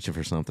 You're reaching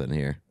for something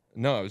here.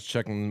 No, I was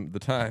checking the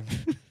time.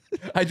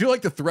 I do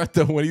like the threat,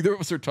 though, when either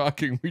of us are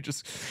talking, I'm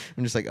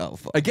just like, oh,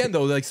 fuck. Again,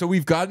 though, like, so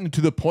we've gotten to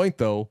the point,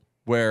 though,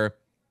 where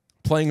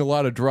playing a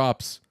lot of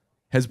drops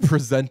has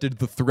presented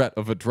the threat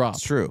of a drop.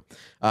 It's true.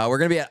 We're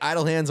going to be at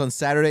Idle Hands on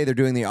Saturday. They're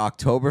doing the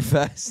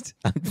Oktoberfest.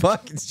 I'm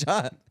fucking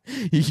John.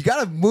 You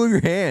got to move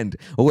your hand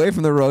away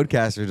from the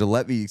roadcaster to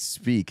let me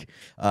speak.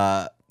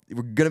 We're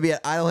going to be at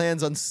Idle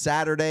Hands on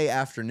Saturday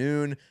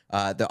afternoon,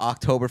 the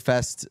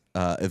Oktoberfest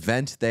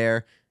event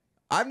there.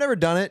 I've never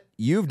done it.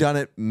 You've done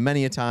it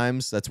many a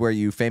times. That's where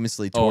you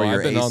famously tore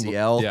your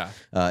ACL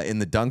in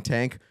the dunk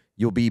tank.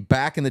 You'll be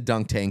back in the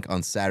dunk tank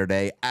on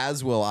Saturday,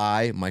 as will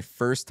I. My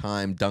first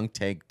time dunk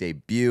tank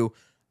debut.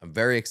 I'm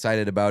very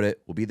excited about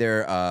it. We'll be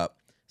there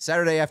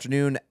Saturday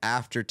afternoon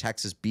after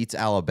Texas beats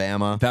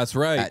Alabama. That's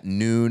right. At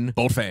noon.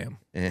 Both fam.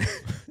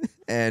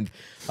 And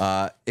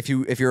if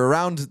you're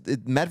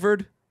around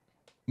Medford,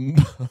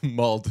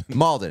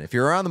 Malden. If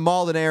you're around the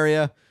Malden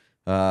area,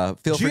 feel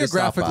free to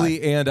stop by.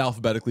 Geographically and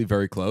alphabetically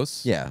very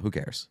close. Yeah, who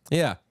cares?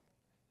 Yeah.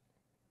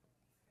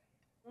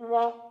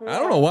 I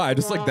don't know why. I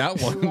just like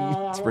that one.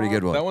 It's a pretty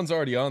good one. That one's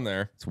already on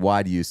there. It's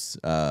wide use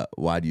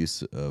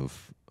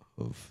of.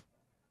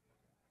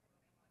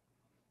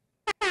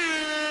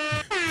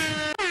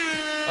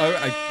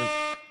 I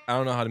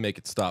don't know how to make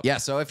it stop. Yeah,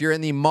 so if you're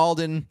in the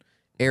Malden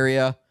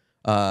area,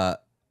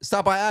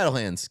 stop by Idle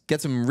Hands,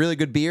 get some really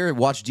good beer,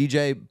 watch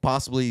DJ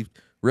possibly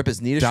rip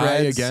his knee to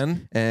shreds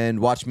again, and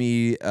watch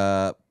me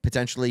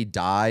potentially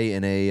die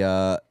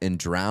and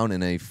drown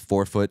in a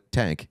 4-foot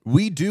tank.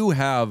 We do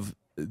have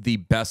the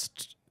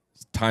best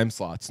time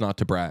slots, not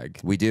to brag.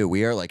 We do.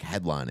 We are like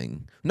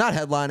headlining. Not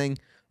headlining.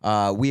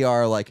 We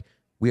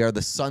are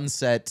the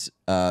Sunset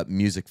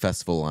Music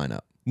Festival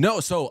lineup.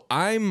 No, so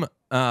I'm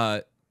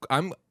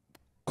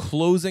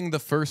closing the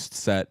first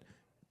set,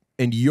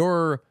 and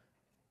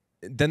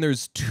then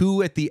there's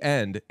 2 at the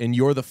end, and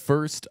you're the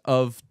first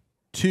of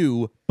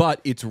 2, but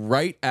it's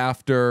right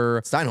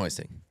after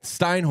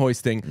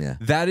Steinhoisting. Yeah.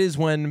 That is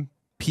when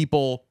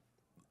people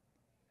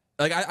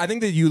like. I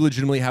think that you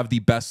legitimately have the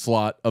best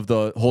slot of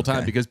the whole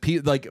time because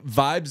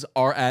vibes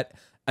are at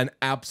an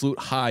absolute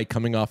high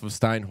coming off of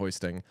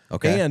Steinhoisting.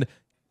 Okay. And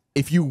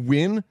if you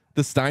win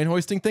the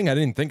Steinhoisting thing, I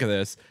didn't think of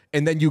this,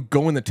 and then you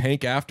go in the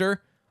tank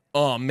after,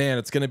 oh man,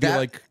 it's gonna be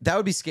that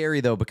would be scary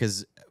though,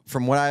 because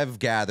from what I've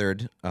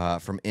gathered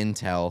from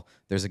intel,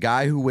 there's a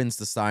guy who wins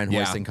the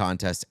Steinhoisting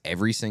contest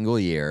every single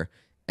year,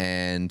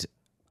 and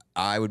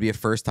I would be a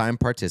first-time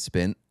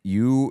participant.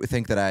 You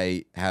think that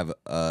I have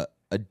a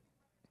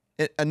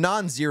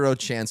non-zero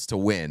chance to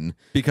win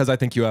because I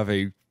think you have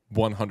a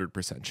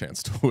 100%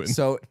 chance to win.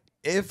 So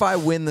if I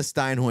win the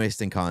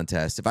Steinhoisting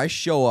contest, if I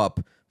show up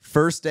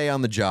first day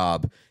on the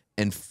job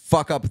and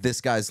fuck up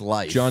this guy's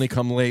life, Johnny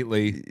come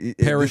lately,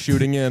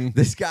 parachuting in.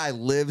 This guy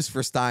lives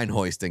for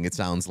Steinhoisting, it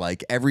sounds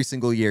like. Every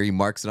single year he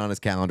marks it on his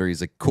calendar.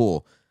 He's like,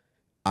 cool,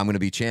 I'm going to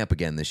be champ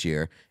again this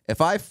year.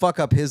 If I fuck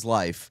up his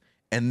life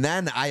and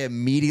then I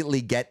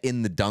immediately get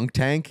in the dunk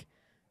tank,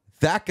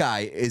 that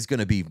guy is going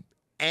to be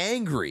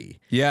angry.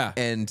 Yeah.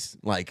 And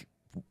like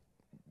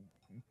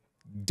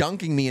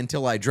dunking me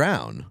until I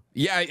drown.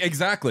 Yeah,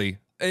 exactly.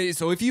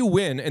 So if you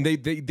win, and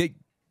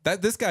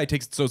this guy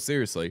takes it so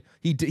seriously,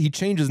 he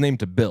changed his name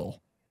to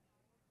Bill.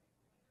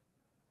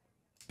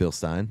 Bill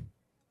Stein?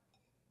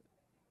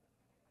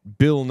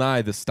 Bill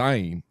Nye the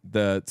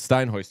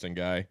Steinhoisting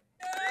guy.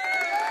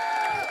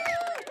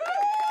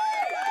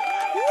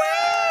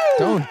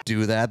 Don't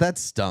do that. That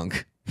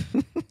stunk.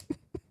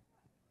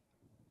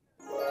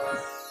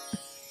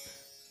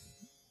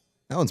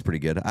 That one's pretty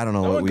good. I don't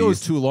know that what one we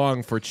goes too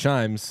long for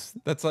chimes.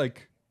 That's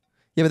like,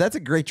 yeah, but that's a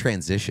great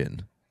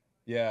transition.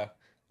 Yeah.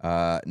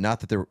 Not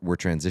that we're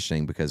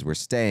transitioning because we're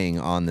staying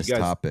on this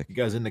topic. You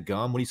guys into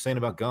gum? What are you saying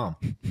about gum?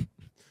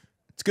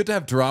 It's good to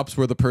have drops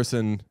where the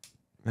person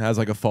has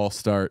like a false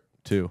start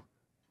too.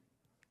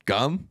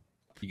 Gum?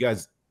 You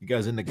guys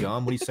into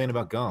gum? What are you saying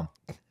about gum?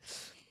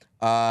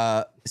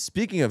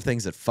 Speaking of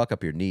things that fuck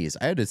up your knees,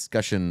 I had a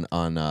discussion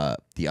on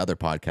the other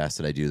podcast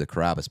that I do, the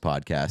Carabas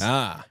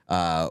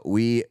podcast.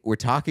 We were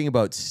talking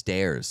about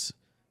stairs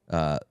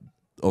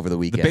over the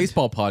weekend. The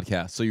baseball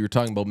podcast. So you were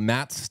talking about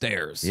Matt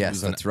Stairs.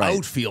 Yes, that's right.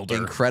 Outfielder.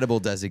 Incredible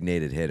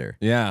designated hitter.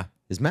 Yeah.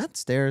 Is Matt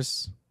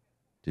Stairs,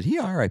 did he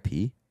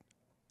RIP?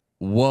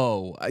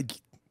 Whoa.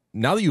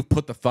 Now that you've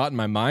put the thought in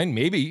my mind,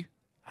 maybe.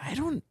 I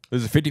don't.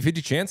 There's a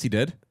 50-50 chance he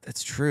did.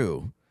 That's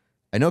true.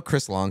 I know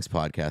Chris Long's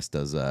podcast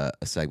does a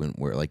segment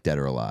where like Dead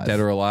or Alive. Dead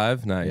or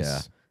Alive?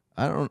 Nice.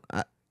 Yeah.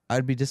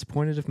 I'd be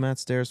disappointed if Matt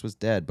Stairs was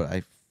dead,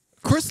 but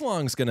Chris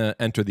Long's going to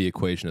enter the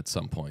equation at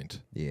some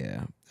point.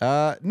 Yeah.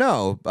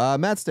 No,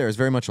 Matt Stairs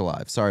very much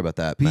alive. Sorry about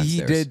that, Matt He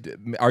Stairs.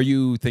 did. Are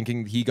you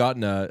thinking he got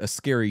in a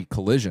scary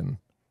collision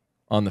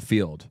on the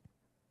field?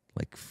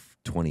 Like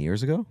 20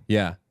 years ago?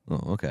 Yeah.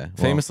 Oh, okay.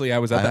 Well, Famously, I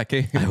was at that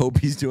game. I hope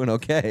he's doing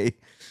okay.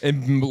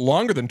 And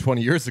longer than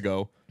 20 years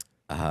ago.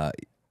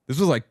 This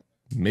was like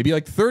maybe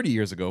like 30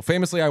 years ago.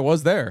 Famously, I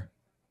was there.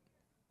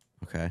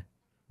 Okay.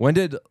 When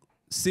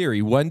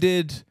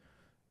did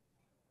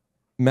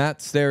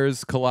Matt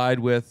Stairs collide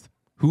with,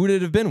 who would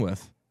it have been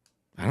with?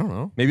 I don't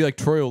know. Maybe like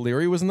Troy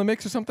O'Leary was in the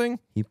mix or something?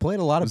 He played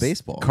a lot of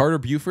baseball. Carter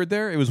Buford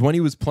there? It was when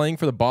he was playing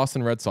for the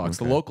Boston Red Sox,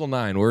 the local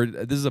 9.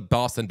 This is a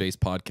Boston-based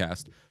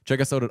podcast. Check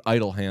us out at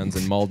Idle Hands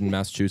in Malden,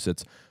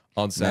 Massachusetts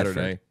on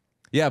Saturday. Medford.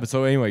 Yeah, but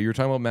so anyway, you were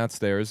talking about Matt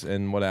Stairs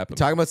and what happened?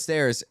 Talking about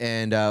stairs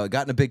and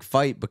got in a big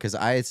fight because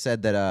I had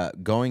said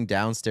that going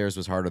downstairs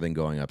was harder than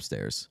going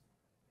upstairs.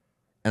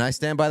 And I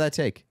stand by that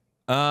take.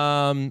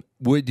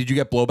 Did you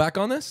get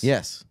blowback on this?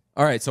 Yes.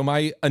 All right, so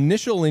my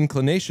initial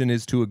inclination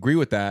is to agree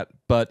with that,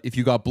 but if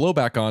you got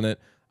blowback on it,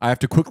 I have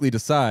to quickly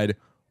decide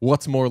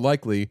what's more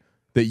likely,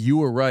 that you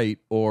were right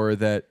or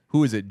that,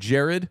 who is it,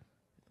 Jared?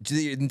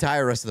 The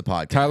entire rest of the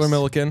podcast. Tyler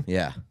Milliken?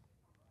 Yeah.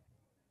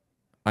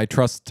 I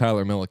trust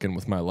Tyler Milliken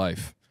with my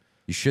life.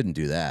 You shouldn't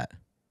do that.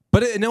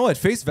 But no, at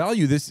face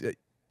value,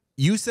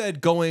 you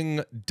said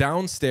going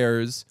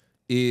downstairs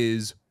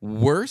is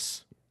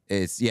worse.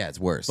 It's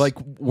worse. Like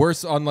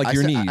worse on like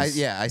your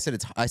knees. I said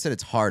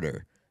it's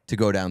harder to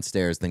go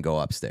downstairs than go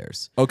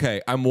upstairs.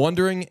 Okay, I'm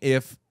wondering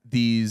if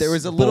there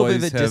was a little bit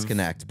of a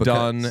disconnect because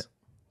done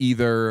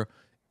either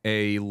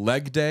a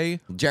leg day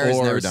Jared's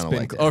or never done a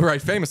leg day. Oh,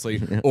 right,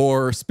 famously,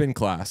 or spin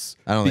class.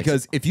 I don't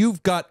because if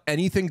you've got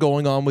anything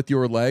going on with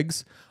your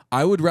legs,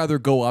 I would rather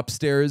go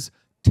upstairs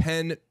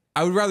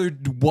I would rather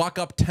walk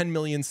up 10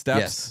 million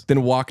steps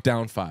than walk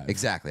down 5.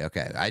 Exactly.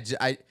 Okay.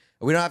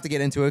 We don't have to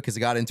get into it because I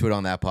got into it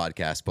on that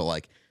podcast, but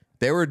like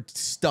they were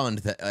stunned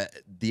that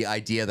the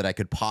idea that I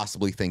could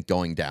possibly think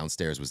going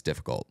downstairs was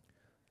difficult.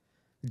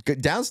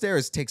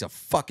 Downstairs takes a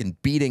fucking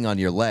beating on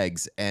your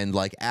legs, and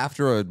like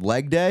after a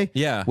leg day,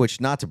 which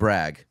not to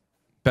brag,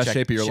 best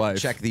shape of your life.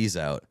 Check these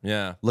out.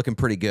 Yeah, looking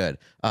pretty good.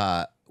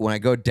 When I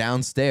go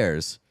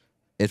downstairs,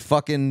 it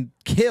fucking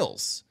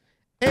kills.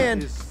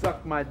 And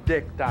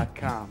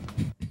suckmydick.com.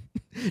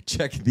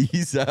 Check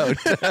these out.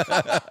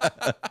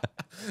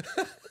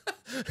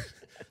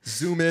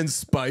 Zoom in,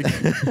 Spike.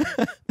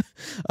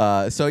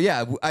 So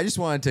yeah, I just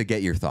wanted to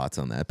get your thoughts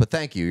on that. But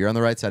thank you. You're on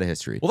the right side of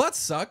history. Well, that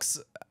sucks.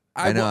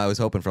 I know. I was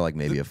hoping for like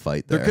maybe a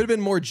fight there. There could have been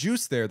more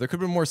juice there. There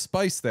could have been more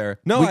spice there.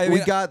 No,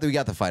 we got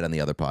the fight on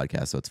the other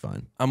podcast, so it's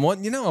fine. I'm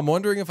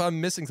wondering if I'm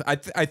missing.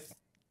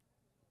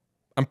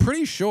 I'm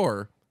pretty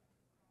sure.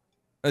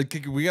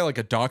 We got like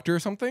a doctor or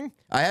something.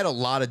 I had a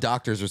lot of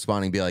doctors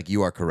responding, be like,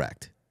 "You are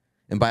correct,"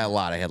 and by a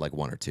lot, I had like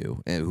 1 or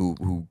 2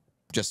 who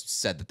just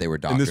said that they were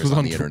doctors. And this was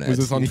on the internet. Was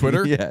this on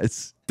Twitter?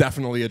 Yes,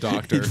 definitely a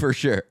doctor for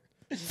sure.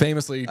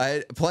 Famously, I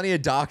had plenty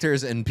of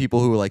doctors and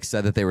people who like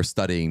said that they were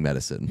studying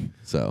medicine.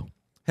 So.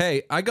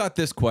 Hey, I got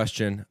this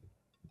question.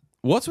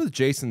 What's with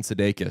Jason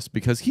Sudeikis?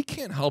 Because he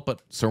can't help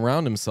but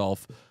surround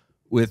himself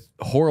with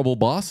horrible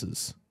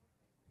bosses.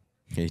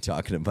 Are you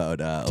talking about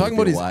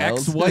his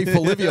ex-wife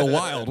Olivia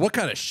Wilde? What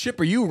kind of ship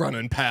are you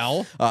running,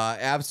 pal?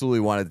 Absolutely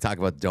wanted to talk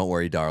about Don't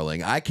Worry,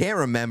 Darling. I can't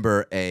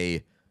remember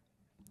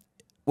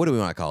what do we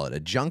want to call it? A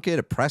junket,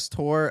 a press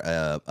tour,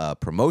 a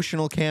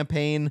promotional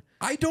campaign?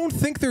 I don't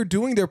think they're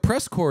doing their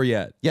press tour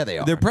yet. Yeah, they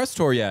are. Their press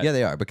tour yet. Yeah,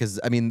 they are. Because,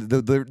 I mean,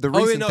 the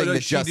recent thing that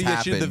just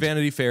happened. She did the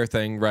Vanity Fair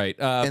thing, right.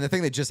 And the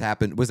thing that just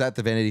happened, was that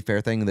the Vanity Fair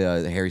thing,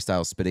 the Harry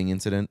Styles spitting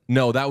incident?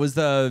 No, that was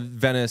the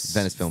Venice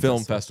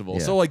Film Festival.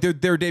 Yeah. So, like, they're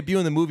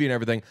debuting the movie and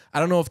everything.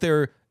 I don't know if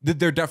they're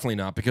definitely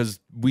not,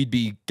 because we'd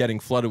be getting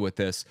flooded with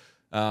this.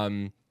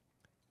 They're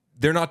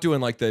not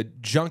doing, like, the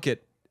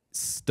junket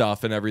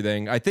stuff and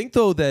everything. I think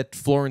though that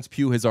Florence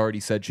Pugh has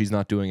already said she's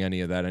not doing any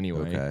of that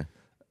anyway. Okay.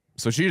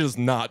 So she is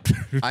not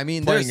I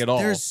mean playing at all.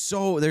 There's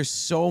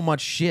so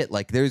much shit.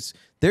 Like there's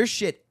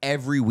shit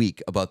every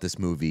week about this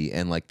movie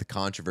and like the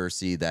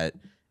controversy that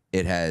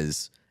it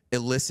has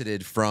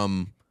elicited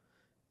from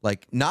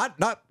like not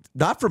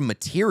from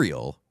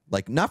material,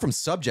 like not from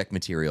subject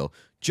material,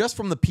 just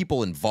from the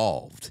people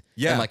involved.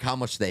 Yeah. And like how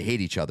much they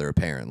hate each other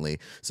apparently.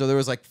 So there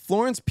was like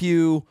Florence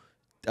Pugh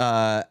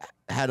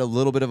had a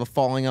little bit of a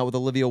falling out with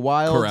Olivia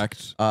Wilde.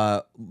 Correct.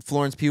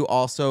 Florence Pugh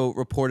also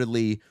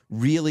reportedly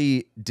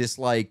really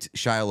disliked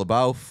Shia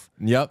LaBeouf.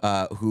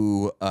 Yep.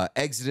 Who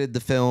exited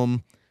the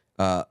film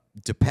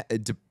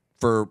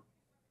for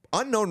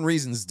unknown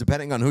reasons,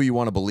 depending on who you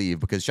want to believe,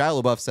 because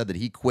Shia LaBeouf said that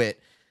he quit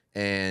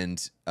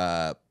and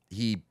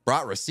he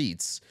brought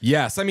receipts.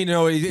 Yes. I mean,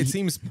 it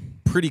seems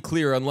pretty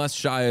clear, unless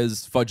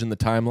Shia's fudging the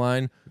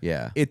timeline.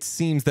 Yeah. It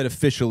seems that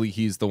officially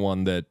he's the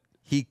one that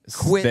he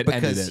quit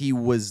because he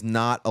was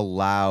not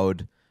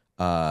allowed.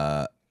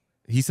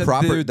 He said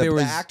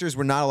the actors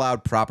were not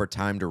allowed proper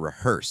time to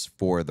rehearse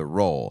for the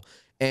role.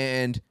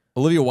 And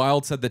Olivia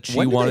Wilde said that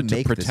she wanted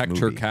to protect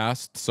her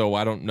cast. So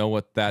I don't know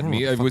what that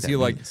means. Was he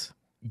like,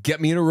 get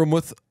me in a room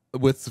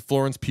with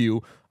Florence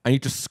Pugh? I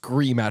need to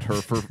scream at her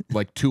for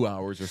like 2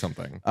 hours or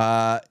something.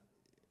 I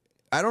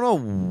don't know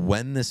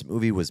when this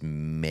movie was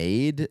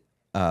made,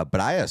 but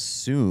I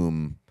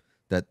assume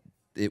that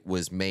it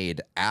was made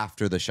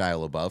after the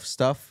Shia LaBeouf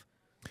stuff.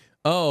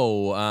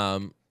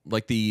 Oh,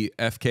 like the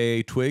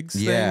FKA Twigs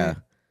thing? Yeah.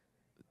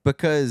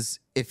 Because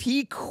if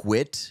he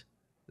quit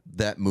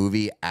that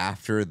movie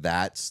after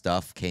that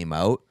stuff came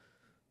out,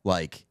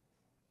 like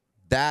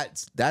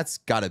that's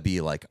got to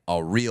be like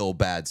a real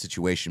bad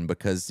situation,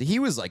 because he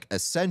was like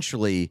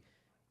essentially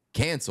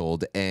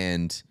canceled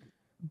and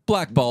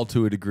blackballed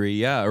to a degree,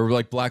 yeah, or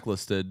like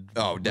blacklisted.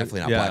 Oh,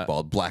 definitely not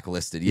blackballed,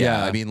 blacklisted.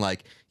 Yeah. I mean,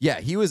 like, yeah,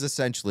 he was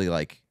essentially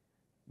like,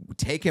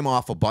 take him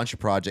off a bunch of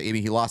projects. I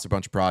mean, he lost a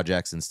bunch of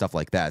projects and stuff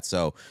like that.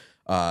 So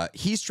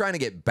he's trying to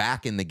get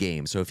back in the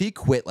game. So if he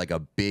quit like a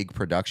big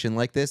production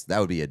like this, that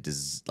would be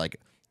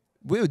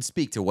we would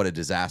speak to what a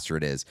disaster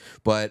it is.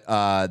 But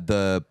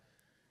the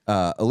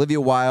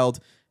Olivia Wilde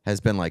has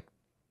been like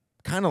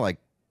kind of like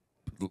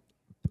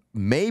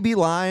maybe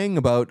lying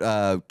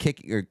about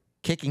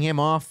kicking him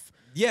off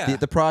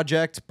the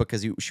project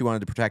because she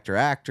wanted to protect her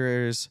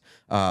actors.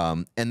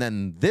 And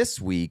then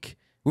this week,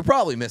 we're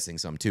probably missing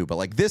some too, but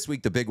like this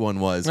week, the big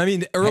one was... I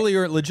mean,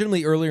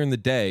 legitimately earlier in the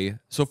day.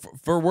 So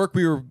for work,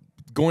 we were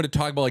going to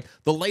talk about like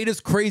the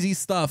latest crazy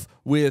stuff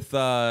with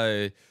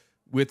Don't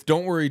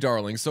Worry,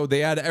 Darling. So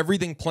they had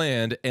everything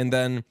planned, and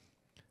then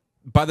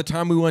by the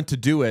time we went to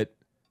do it,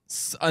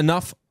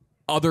 enough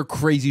other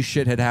crazy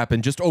shit had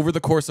happened just over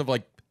the course of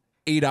like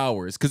 8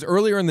 hours. Because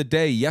earlier in the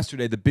day,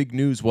 yesterday, the big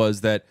news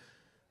was that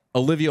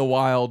Olivia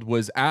Wilde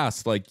was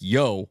asked, like,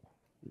 yo,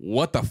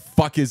 what the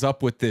fuck is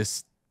up with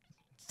this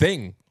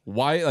thing?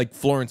 Why, like,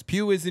 Florence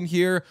Pugh isn't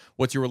here?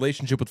 What's your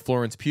relationship with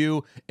Florence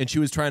Pugh? And she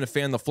was trying to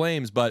fan the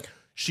flames, but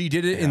she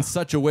did it in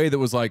such a way that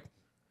was like,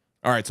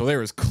 all right, so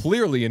there is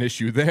clearly an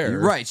issue there.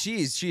 Right.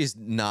 She has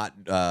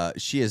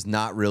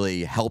not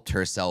really helped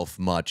herself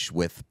much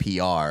with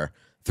PR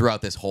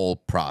throughout this whole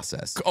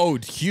process. Oh,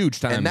 huge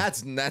time. And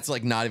that's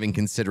like not even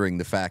considering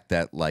the fact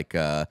that like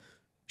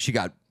she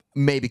got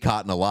maybe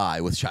caught in a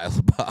lie with Shia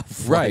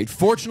LaBeouf. Right. Like,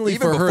 Fortunately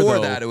even for her, before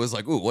though, that, it was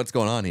like, ooh, what's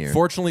going on here?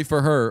 Fortunately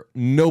for her,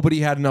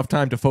 nobody had enough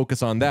time to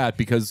focus on that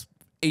because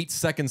 8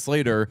 seconds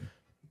later,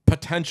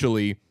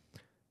 potentially,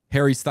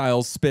 Harry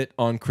Styles spit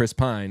on Chris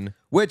Pine.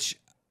 Which,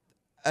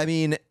 I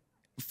mean,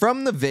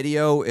 from the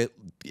video,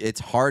 it's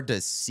hard to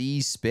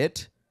see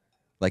spit,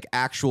 like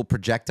actual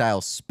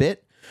projectile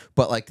spit.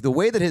 But like the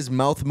way that his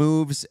mouth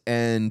moves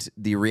and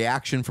the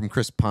reaction from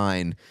Chris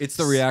Pine, it's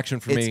the reaction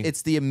for me.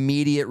 It's the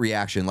immediate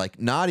reaction. Like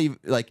not even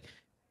like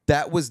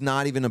that was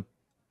not even a.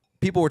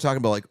 People were talking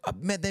about like, oh,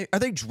 man, are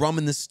they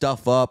drumming this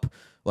stuff up?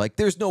 Like,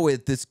 there's no way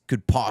that this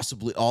could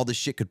possibly, all this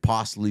shit could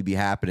possibly be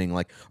happening.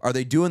 Like, are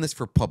they doing this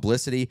for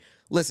publicity?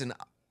 Listen,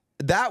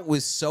 that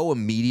was so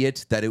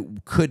immediate that it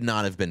could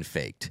not have been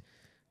faked.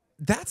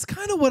 That's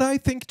kind of what I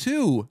think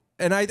too,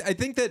 and I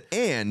think that,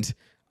 and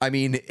I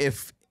mean,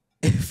 if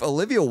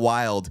Olivia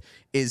Wilde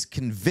is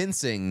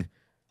convincing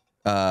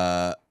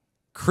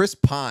Chris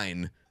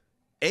Pine,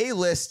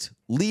 A-list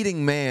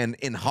leading man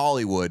in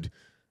Hollywood,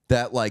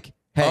 that like,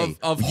 hey,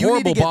 of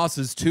Horrible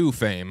Bosses 2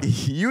 fame,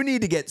 you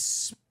need to get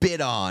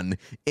spit on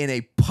in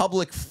a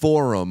public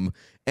forum,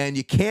 and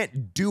you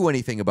can't do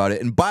anything about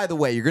it. And by the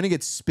way, you're going to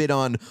get spit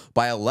on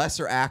by a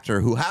lesser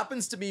actor who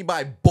happens to be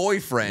my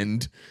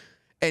boyfriend,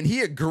 and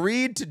he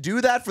agreed to do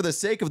that for the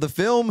sake of the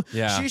film.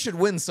 Yeah. She should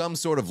win some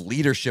sort of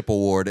leadership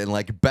award and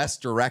like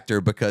best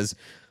director, because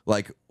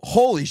like,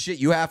 holy shit,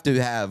 you have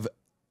to have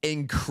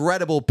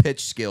incredible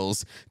pitch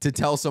skills to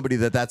tell somebody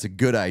that that's a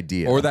good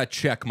idea. Or that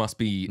check must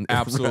be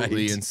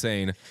absolutely Right.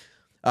 insane.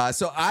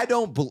 So I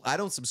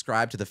don't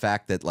subscribe to the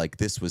fact that like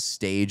this was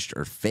staged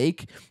or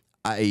fake.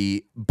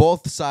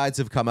 Both sides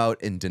have come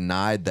out and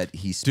denied that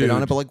he spit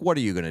on it, but like, what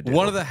are you gonna do?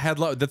 One of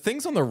the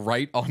things on the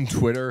right on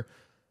Twitter,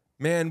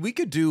 man, we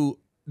could do.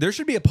 There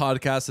should be a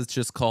podcast that's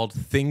just called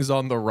 "Things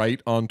on the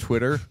Right" on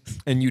Twitter,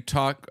 and you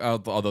talk.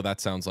 Although that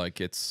sounds like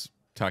it's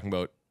talking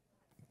about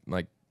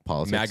like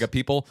politics, MAGA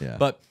people, yeah.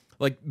 But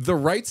like the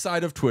right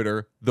side of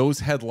Twitter,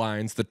 those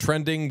headlines, the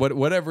trending,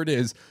 whatever it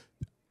is,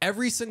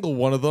 every single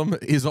one of them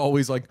is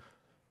always like,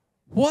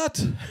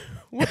 "What?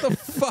 What the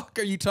fuck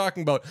are you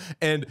talking about?"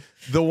 And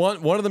the one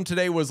of them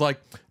today was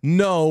like,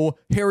 "No,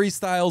 Harry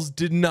Styles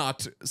did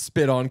not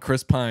spit on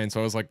Chris Pine."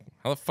 So I was like,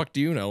 how the fuck do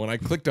you know? And I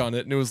clicked on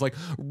it, and it was like,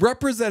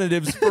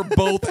 representatives for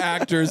both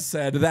actors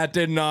said that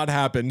did not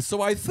happen.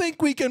 So I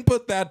think we can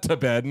put that to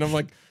bed. And I'm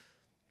like,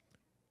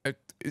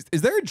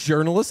 is there a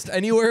journalist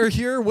anywhere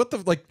here? What the,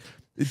 like,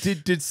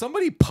 did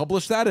somebody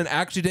publish that and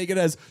actually take it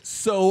as,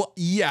 so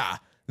yeah,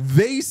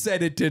 they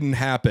said it didn't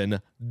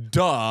happen.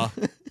 Duh.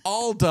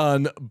 All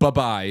done.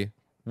 Bye-bye.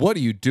 What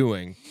are you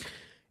doing?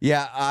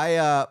 Yeah,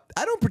 I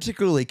don't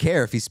particularly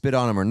care if he spit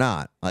on him or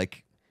not.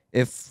 Like,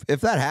 if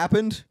that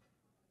happened,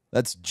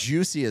 that's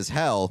juicy as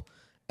hell.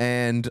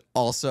 And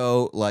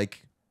also,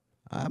 like,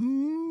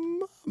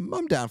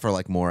 I'm down for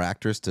like more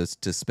actors to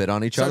spit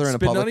on each other in a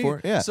public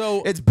forum. Yeah,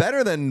 so it's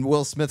better than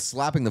Will Smith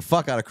slapping the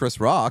fuck out of Chris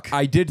Rock.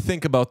 I did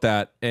think about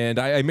that, and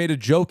I made a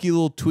jokey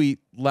little tweet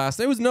last.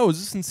 It was a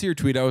sincere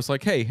tweet. I was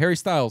like, "Hey, Harry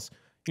Styles,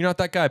 you're not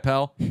that guy,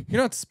 pal.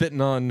 You're not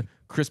spitting on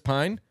Chris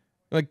Pine.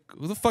 Like,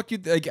 who the fuck you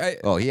like?"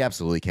 Oh, he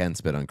absolutely can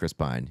spit on Chris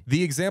Pine.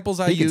 The examples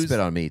he can spit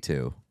on me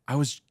too. I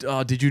was.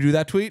 Did you do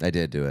that tweet? I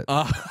did do it.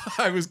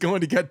 I was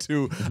going to get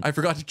to. I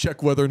forgot to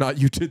check whether or not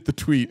you did the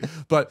tweet,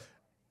 but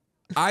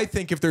I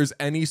think if there's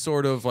any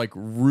sort of like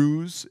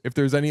ruse, if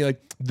there's any like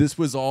this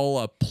was all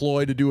a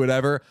ploy to do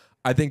whatever,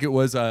 I think it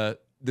was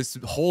this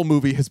whole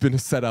movie has been a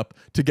setup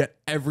to get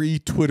every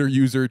Twitter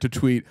user to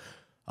tweet,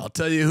 "I'll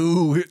tell you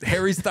who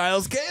Harry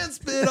Styles can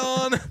spit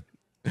on."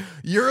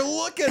 You're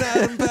looking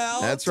at him,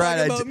 pal. That's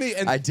right.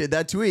 I did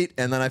that tweet,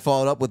 and then I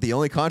followed up with the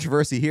only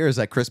controversy here is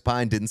that Chris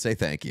Pine didn't say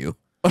thank you.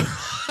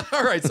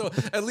 All right, so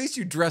at least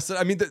you dress it.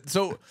 I mean,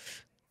 so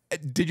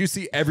did you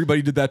see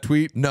everybody did that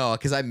tweet? No,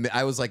 because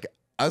I was like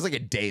a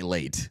day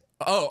late.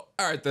 Oh,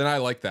 all right, then I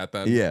like that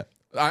then. Yeah.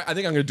 I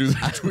think I'm gonna do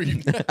that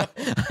tweet.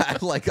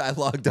 I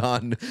logged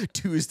on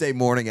Tuesday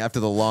morning after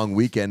the long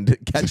weekend,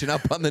 catching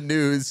up on the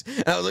news,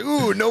 and I was like,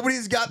 "Ooh,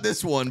 nobody's got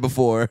this one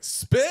before."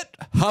 Spit?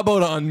 How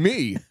about on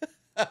me?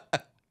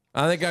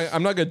 I think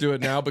I'm not gonna do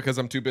it now because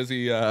I'm too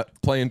busy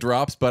playing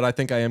drops. But I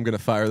think I am gonna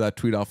fire that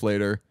tweet off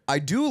later. I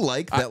do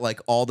like that, like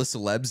all the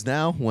celebs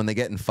now, when they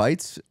get in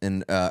fights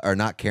and are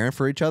not caring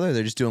for each other,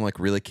 they're just doing like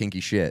really kinky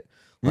shit.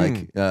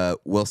 Like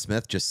Will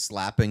Smith just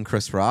slapping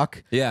Chris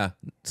Rock. Yeah,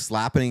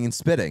 slapping and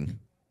spitting.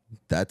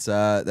 That's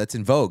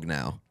in vogue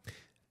now.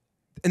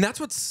 And that's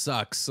what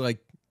sucks. Like,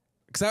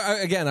 because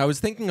I was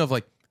thinking of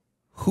like,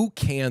 who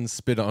can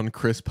spit on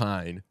Chris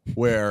Pine?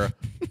 Where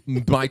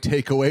my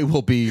takeaway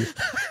will be.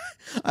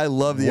 I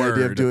love the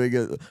idea of doing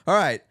it. All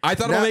right. I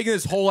thought about making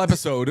this whole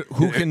episode.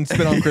 Who can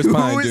spit on Chris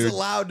Pine? Who is dude?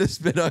 allowed to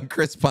spit on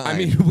Chris Pine? I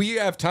mean, we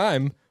have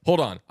time. Hold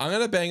on. I'm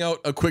gonna bang out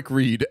a quick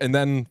read, and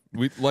then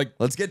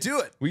let's get to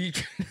it. We.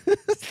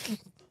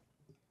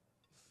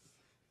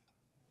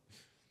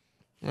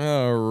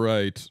 All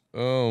right.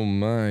 Oh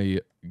my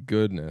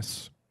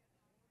goodness.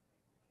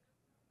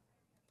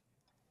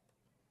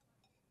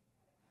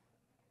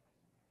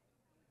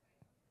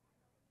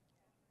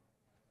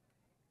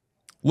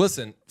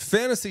 Listen,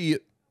 fantasy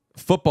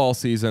football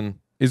season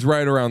is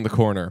right around the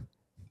corner.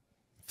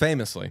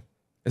 Famously.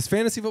 Has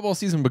fantasy football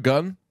season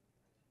begun?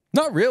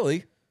 Not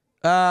really.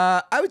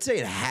 I would say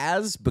it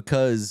has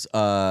because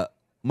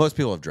most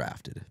people have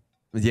drafted.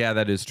 Yeah,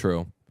 that is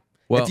true.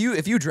 Well,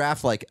 if you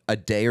draft like a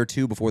day or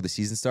two before the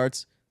season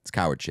starts, it's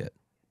coward shit.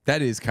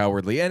 That is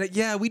cowardly. And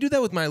yeah, we do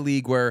that with my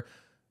league where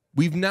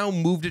we've now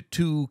moved it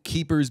to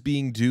keepers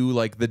being due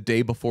like the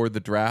day before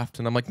the draft.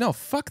 And I'm like, no,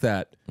 fuck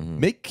that.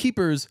 Make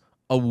keepers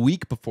a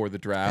week before the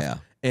draft. Yeah.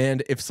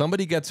 And if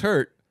somebody gets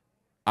hurt,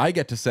 I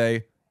get to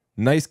say,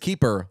 nice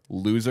keeper,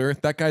 loser.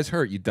 That guy's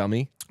hurt, you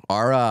dummy.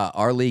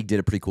 Our league did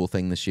a pretty cool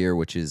thing this year,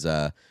 which is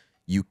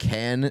you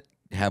can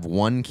have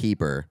one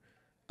keeper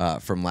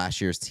from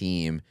last year's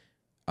team,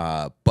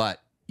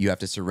 but you have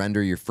to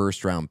surrender your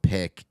first round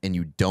pick, and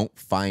you don't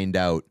find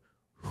out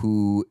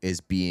who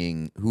is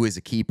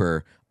a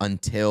keeper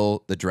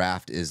until the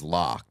draft is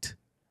locked.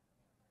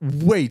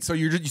 Wait, so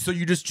you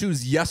just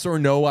choose yes or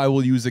no, I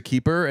will use a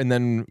keeper, and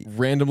then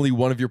randomly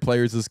one of your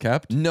players is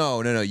kept?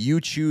 No.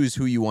 You choose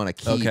who you want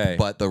to keep,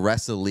 but the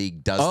rest of the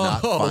league does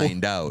not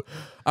find out.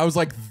 I was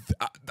like,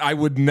 I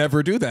would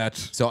never do that.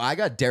 So I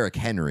got Derrick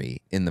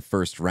Henry in the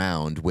first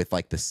round with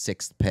like the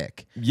 6th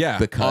pick. Yeah,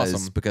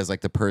 because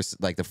like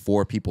the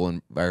 4 people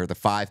or the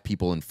 5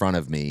 people in front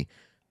of me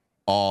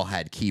all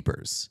had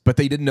keepers, but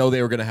they didn't know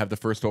they were going to have the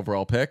first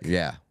overall pick.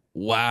 Yeah.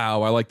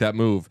 Wow, I like that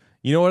move.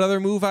 You know what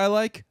other move I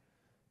like?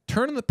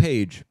 Turning the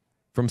page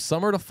from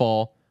summer to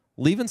fall,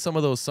 leaving some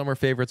of those summer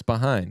favorites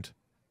behind.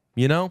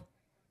 You know,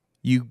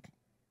 you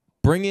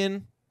bring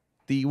in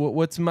the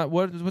what's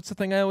the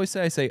thing I always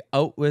say? I say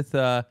out with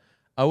the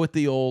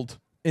old,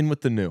 in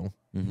with the new.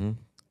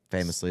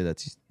 Famously,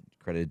 that's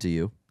credited to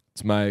you.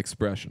 It's my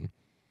expression.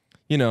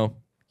 You know,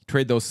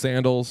 trade those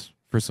sandals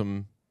for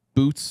some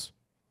boots.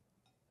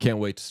 Can't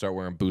wait to start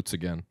wearing boots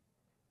again.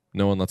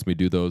 No one lets me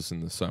do those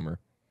in the summer.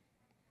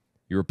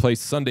 You replace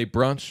Sunday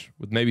brunch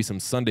with maybe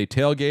some Sunday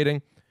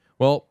tailgating.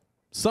 Well,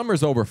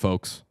 summer's over,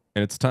 folks,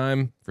 and it's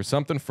time for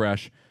something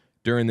fresh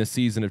during this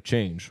season of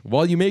change.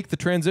 While you make the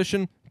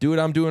transition, do what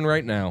I'm doing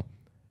right now.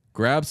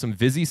 Grab some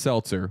Vizzy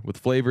Seltzer with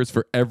flavors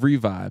for every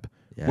vibe.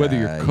 Yeah, whether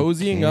you're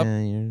cozying up...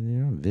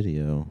 You're on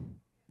video.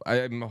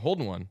 I'm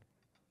holding one.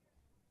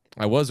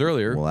 I was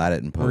earlier. We'll add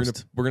it in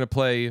post. We're gonna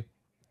play...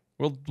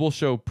 We'll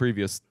show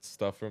previous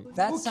stuff from...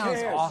 That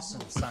sounds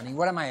awesome, Sonny.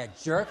 What am I, a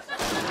jerk?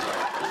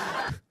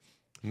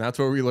 And that's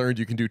where we learned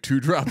you can do 2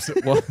 drops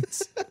at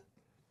once.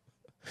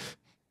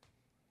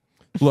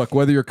 Look,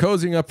 whether you're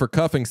cozying up for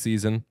cuffing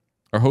season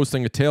or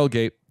hosting a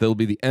tailgate that'll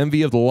be the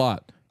envy of the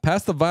lot,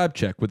 pass the vibe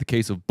check with a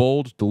case of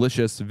bold,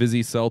 delicious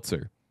Vizzy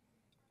Seltzer.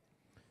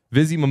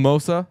 Vizzy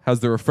Mimosa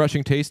has the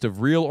refreshing taste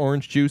of real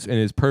orange juice and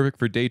is perfect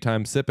for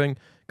daytime sipping.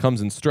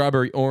 Comes in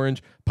strawberry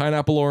orange,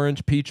 pineapple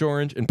orange, peach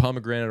orange, and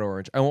pomegranate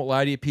orange. I won't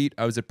lie to you, Pete.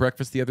 I was at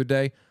breakfast the other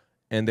day,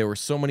 and there were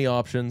so many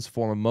options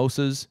for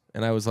mimosas,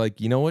 and I was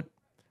like, you know what?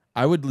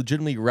 I would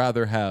legitimately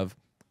rather have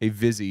a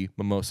Vizzy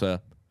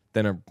mimosa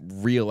than a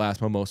real ass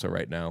mimosa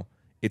right now.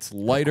 It's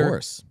lighter. Of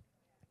course.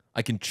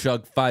 I can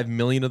chug 5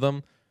 million of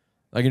them.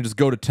 I can just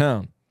go to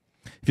town.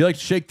 If you like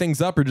to shake things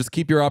up or just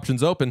keep your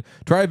options open,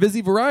 try a Vizzy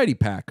Variety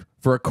Pack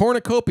for a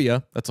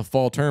cornucopia, that's a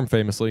fall term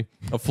famously,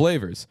 of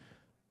flavors.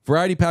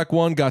 Variety Pack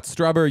 1 got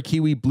strawberry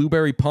kiwi,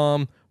 blueberry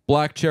palm,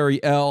 black cherry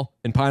L,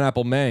 and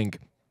pineapple mang.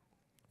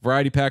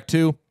 Variety Pack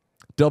 2,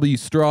 W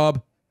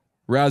straub,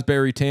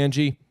 raspberry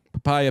tangy,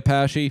 papaya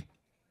pashy,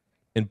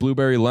 and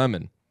blueberry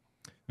lemon.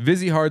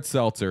 Vizzy Hard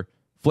Seltzer,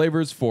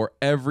 flavors for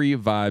every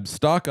vibe.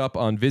 Stock up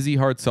on Vizzy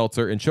Hard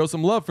Seltzer and show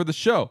some love for the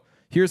show.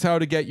 Here's how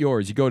to get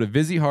yours. You go to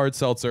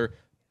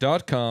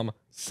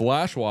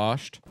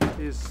VizzyHardSeltzer.com/washed.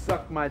 Is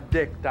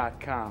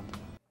suckmydick.com.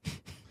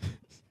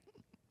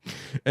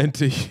 And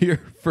to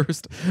hear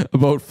first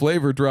about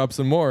flavor drops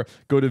and more,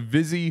 go to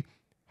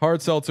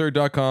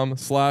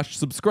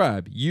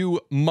VizzyHardSeltzer.com/subscribe.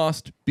 You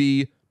must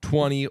be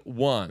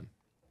 21.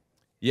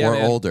 Yeah, or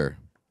man. older.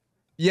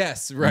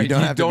 Yes, right. You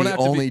don't have to be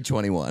only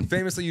 21.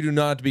 Famously, you do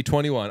not have to be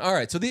 21. All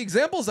right, so the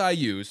examples I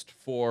used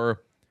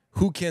for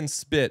who can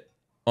spit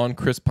on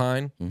Chris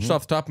Pine, just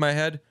off the top of my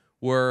head,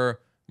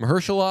 were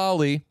Mahershala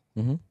Ali.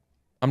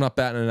 I'm not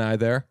batting an eye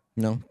there.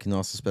 No, can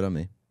also spit on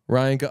me.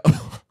 Ryan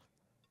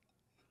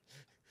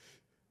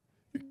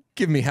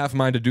give me half a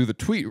mind to do the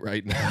tweet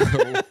right now.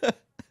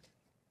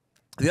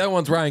 The other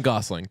one's Ryan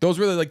Gosling. Those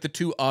were like the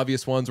 2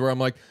 obvious ones where I'm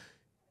like,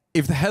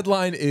 if the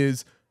headline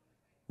is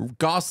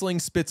Gosling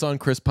spits on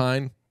Chris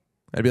Pine,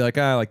 I'd be like,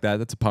 I like that.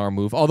 That's a power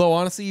move. Although,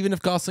 honestly, even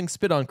if Gosling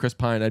spit on Chris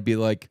Pine, I'd be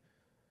like,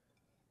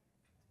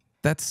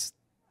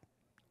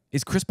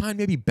 is Chris Pine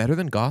maybe better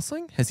than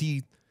Gosling?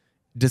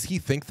 Does he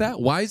think that?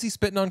 Why is he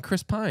spitting on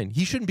Chris Pine?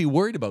 He shouldn't be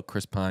worried about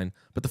Chris Pine,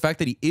 but the fact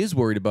that he is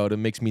worried about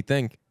him makes me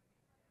think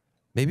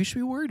maybe you should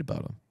be worried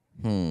about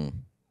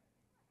him.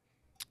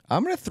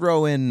 I'm gonna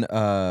throw in.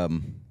 I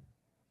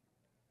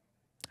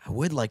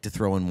would like to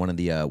throw in one of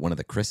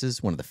the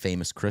Chris's, one of the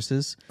famous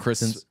Chris's.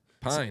 Chris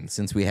Pine.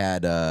 Since we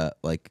had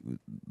like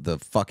the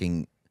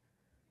fucking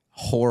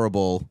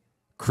horrible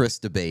Chris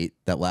debate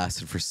that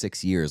lasted for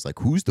 6 years. Like,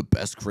 who's the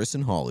best Chris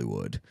in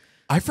Hollywood?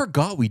 I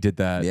forgot we did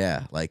that.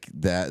 Yeah, like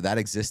that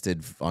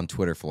existed on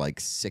Twitter for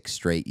like 6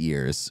 straight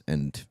years,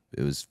 and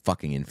it was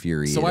fucking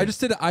infuriating. So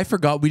I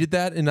forgot we did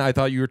that, and I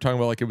thought you were talking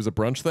about like it was a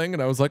brunch thing,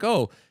 and I was like,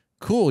 oh,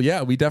 cool,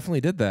 yeah, we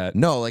definitely did that.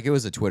 No, like it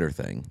was a Twitter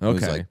thing. Okay. It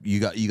was like you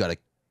got to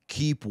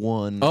keep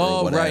one. Oh,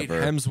 or whatever. right,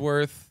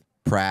 Hemsworth,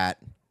 Pratt,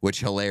 which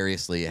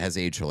hilariously has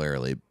aged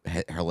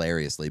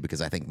hilariously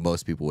because I think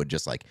most people would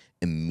just like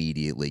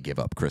immediately give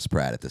up Chris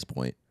Pratt at this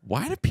point.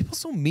 Why are people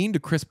so mean to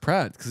Chris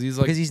Pratt? Because he's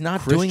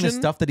not Christian? doing the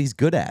stuff that he's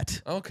good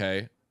at.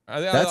 Okay.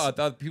 I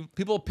thought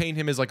people paint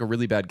him as like a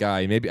really bad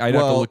guy. Maybe I'd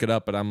have to look it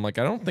up, but I'm like,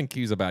 I don't think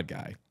he's a bad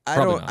guy.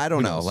 I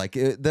don't know. Like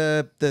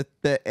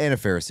the Anna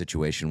Faris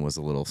situation was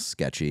a little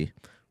sketchy,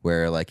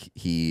 where like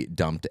he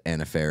dumped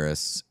Anna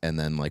Faris and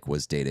then like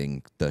was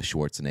dating the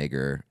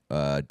Schwarzenegger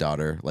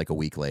daughter like a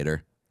week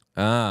later.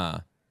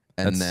 And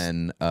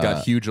then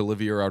got huge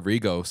Olivia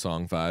Rodrigo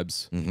song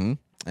vibes. Mm-hmm.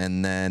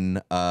 And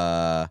then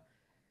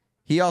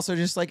he also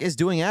just like is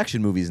doing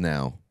action movies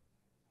now.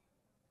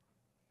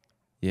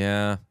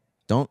 Yeah.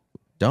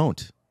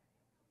 Don't.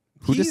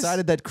 Who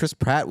decided that Chris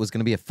Pratt was going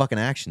to be a fucking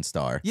action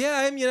star?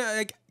 Yeah, I mean,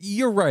 like,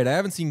 you're right. I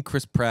haven't seen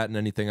Chris Pratt in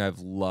anything I've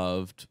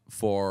loved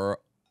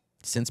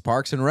since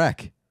Parks and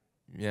Rec.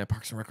 Yeah,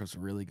 Parks and Rec was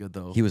really good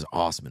though. He was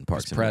awesome in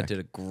Parks and Rec. Chris Pratt did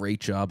a great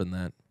job in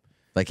that.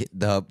 Like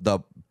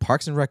the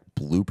Parks and Rec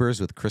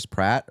bloopers with Chris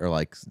Pratt are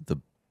like the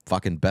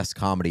fucking best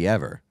comedy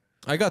ever.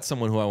 I got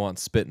someone who I want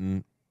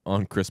spitting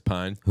on Chris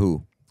Pine.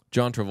 Who?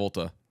 John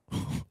Travolta.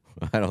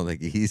 I don't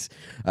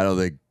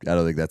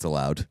think that's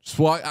allowed.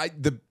 So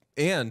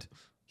and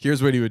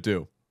here's what he would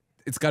do.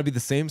 It's got to be the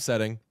same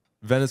setting,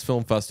 Venice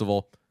Film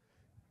Festival.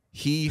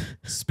 He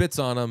spits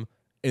on him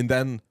and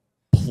then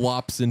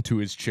plops into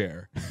his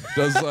chair.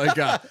 Does like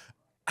a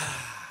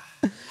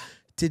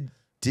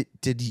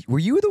Were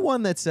you the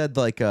one that said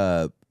like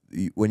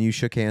when you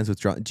shook hands with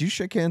John? Did you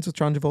shake hands with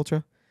John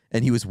Travolta?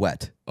 And he was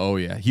wet. Oh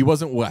yeah, he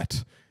wasn't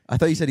wet. I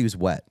thought you said he was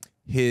wet.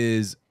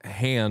 His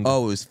hand.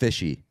 Oh, it was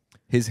fishy.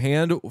 His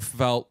hand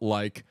felt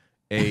like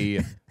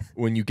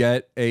when you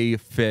get a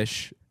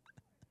fish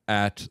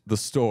at the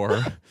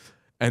store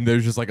and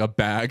there's just like a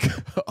bag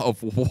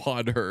of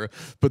water,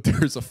 but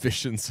there's a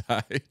fish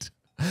inside.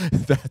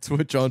 That's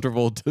what John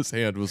Travolta's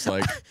hand was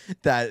like.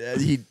 That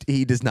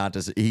he does not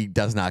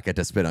get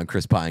to spit on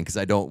Chris Pine because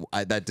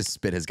that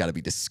spit has got to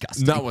be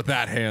disgusting. Not with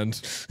that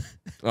hand.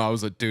 I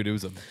was like, dude, it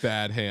was a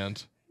bad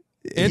hand.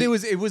 And it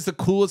was the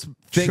coolest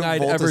thing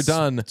I'd ever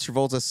done.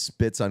 Travolta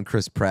spits on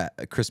Chris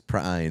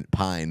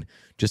Pine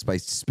just by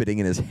spitting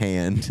in his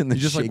hand and then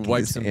he just like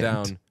wipes him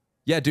down.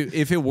 Yeah, dude,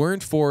 if it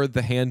weren't for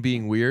the hand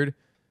being weird,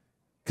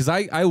 because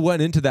I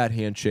went into that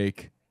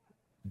handshake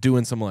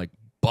doing some like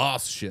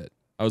boss shit.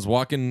 I was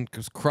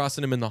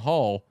crossing him in the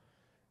hall,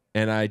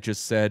 and I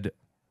just said,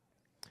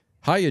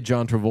 "Hiya,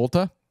 John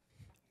Travolta,"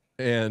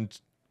 and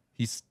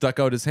he stuck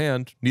out his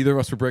hand. Neither of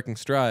us were breaking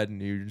stride,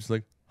 and he was just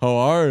like, "How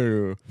are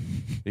you?"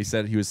 He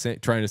said he was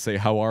trying to say,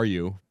 "How are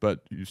you?" but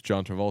he was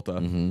John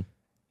Travolta,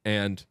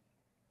 and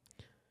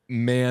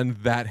man,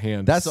 that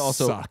hand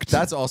sucked.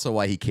 That's also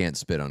why he can't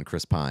spit on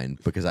Chris Pine,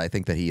 because I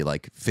think that he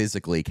like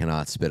physically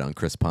cannot spit on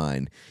Chris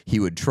Pine. He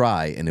would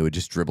try, and it would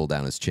just dribble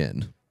down his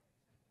chin.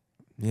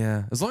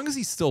 Yeah, as long as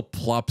he still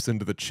plops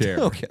into the chair.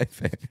 Okay,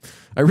 fair.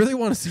 I really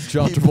want to see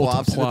John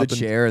Travolta plop into the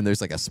chair, and there's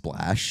like a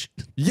splash.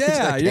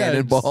 Yeah, it's a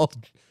cannonball.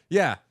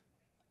 Yeah,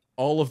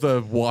 all of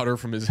the water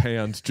from his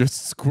hand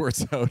just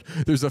squirts out.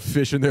 There's a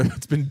fish in there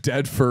that's been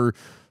dead for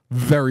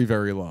very,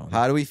 very long.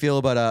 How do we feel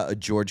about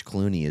George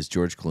Clooney? Is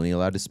George Clooney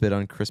allowed to spit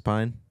on Chris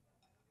Pine?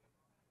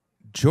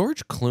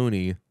 George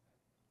Clooney.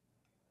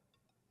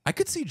 I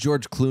could see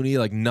George Clooney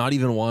like not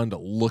even wanting to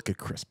look at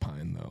Chris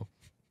Pine though.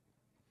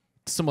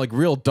 Some like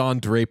real Don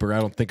Draper.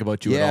 I don't think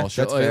about you at all.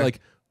 That's fair. Like,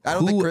 I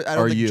don't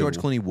think George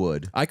Clooney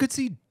would. I could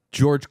see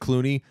George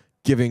Clooney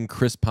giving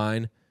Chris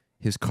Pine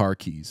his car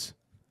keys,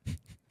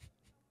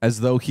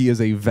 as though he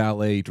is a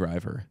valet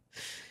driver.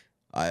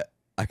 I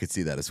could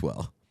see that as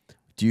well.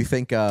 Do you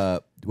think? What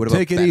about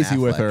take it Ben easy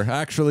with Affleck? her?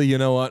 Actually, you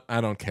know what?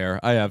 I don't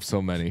care. I have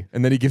so many.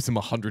 And then he gives him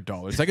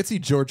 $100. I could see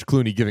George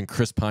Clooney giving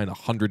Chris Pine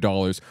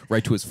 $100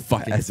 right to his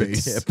fucking As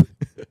face. a tip.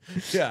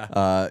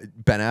 Yeah.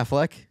 Ben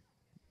Affleck.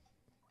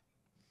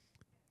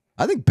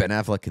 I think Ben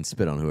Affleck can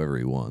spit on whoever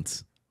he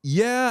wants.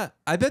 Yeah,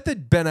 I bet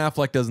that Ben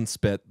Affleck doesn't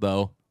spit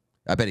though.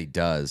 I bet he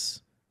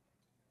does.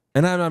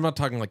 And I'm not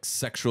talking like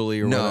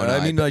sexually or whatever.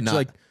 I mean,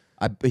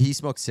 He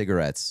smoked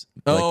cigarettes.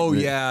 Oh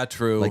yeah,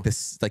 true. Like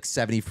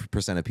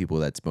 70% of people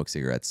that smoke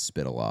cigarettes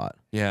spit a lot.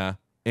 Yeah,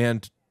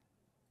 and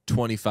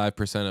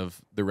 25%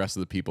 of the rest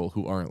of the people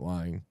who aren't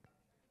lying.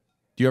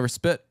 Do you ever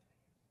spit?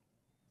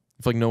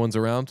 If like no one's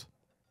around?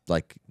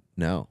 Like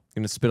no.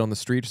 Gonna spit on the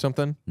street or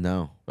something?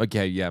 No.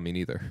 Okay, yeah, me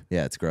neither.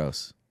 Yeah, it's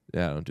gross.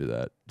 Yeah, I don't do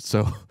that.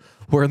 So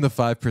we're in the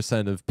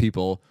 5% of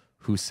people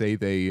who say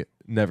they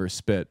never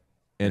spit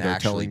and are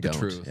telling the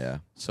truth. Yeah.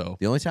 So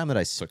the only time that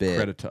I spit,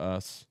 credit to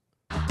us.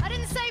 I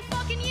didn't say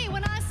fucking ye.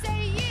 When I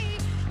say ye,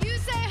 you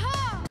say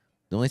huh.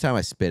 The only time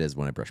I spit is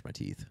when I brush my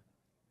teeth.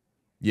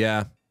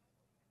 Yeah.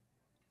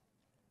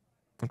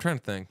 I'm trying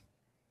to think.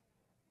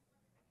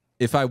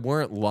 If I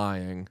weren't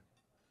lying,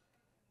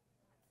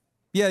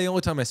 yeah, the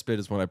only time I spit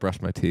is when I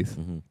brush my teeth.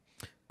 Mm-hmm.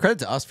 Credit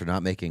to us for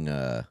not making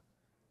a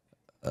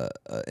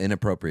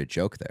inappropriate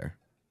joke there.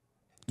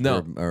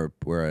 No,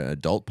 we're an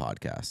adult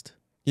podcast.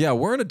 Yeah,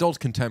 we're an adult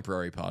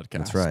contemporary podcast.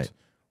 That's right.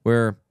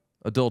 We're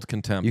adult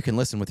contempt. You can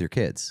listen with your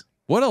kids.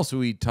 What else are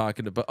we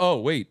talking about? Oh,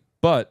 wait,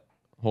 but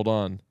hold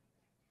on.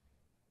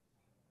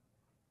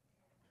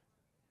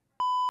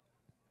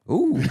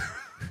 Ooh.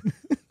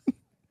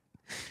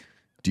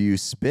 Do you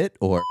spit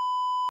or?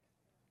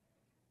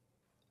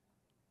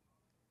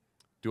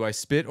 Do I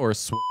spit or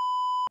swim?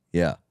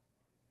 Yeah.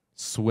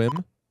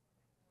 Swim?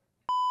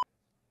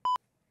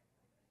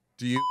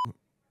 Do you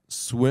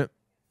swim?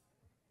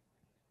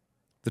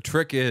 The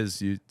trick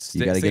is you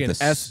gotta say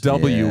get an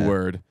SW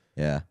word.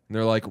 Yeah. And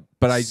they're like,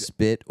 but I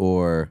spit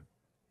or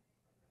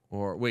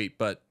wait,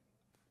 but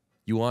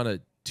you want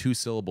a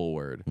 2-syllable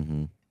word.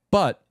 Mm-hmm.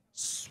 But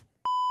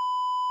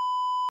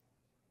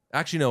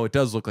actually, no, it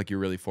does look like you're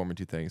really forming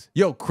two things.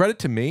 Yo, credit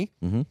to me.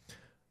 Mm-hmm.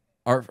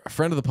 Our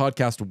friend of the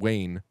podcast,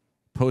 Wayne,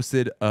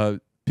 posted a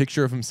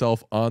picture of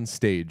himself on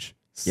stage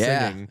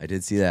singing. I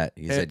did see that.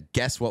 He said,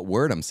 guess what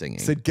word I'm singing.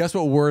 He said, guess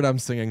what word I'm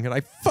singing. And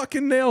I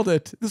fucking nailed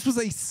it. This was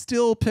a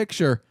still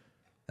picture.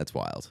 That's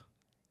wild.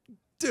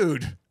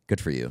 Dude. Good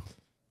for you.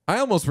 I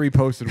almost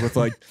reposted with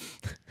like,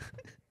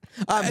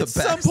 I'm the at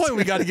some best. point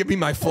we got to give me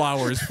my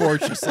flowers for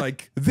just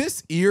like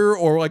this ear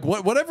or like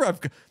whatever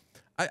I've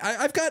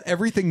got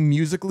everything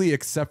musically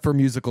except for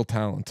musical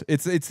talent.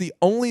 It's the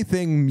only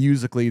thing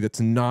musically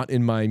that's not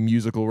in my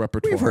musical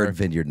repertoire. We've heard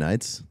Vineyard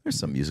Nights. There's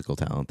some musical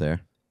talent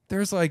there.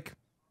 There's like,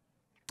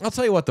 I'll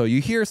tell you what though,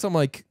 you hear some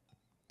like,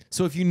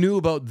 so if you knew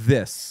about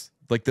this,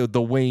 like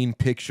the Wayne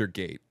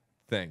Picturegate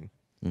thing,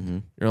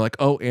 you're like,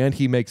 oh, and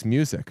he makes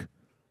music. I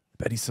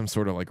bet he's some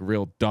sort of like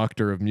real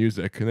doctor of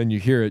music. And then you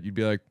hear it, you'd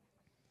be like,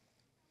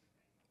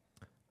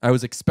 I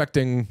was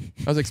expecting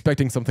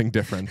something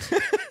different.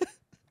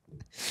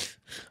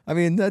 I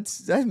mean,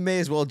 that may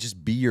as well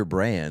just be your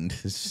brand.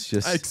 It's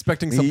just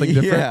expecting something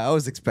different. Yeah, I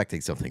was expecting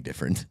something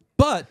different.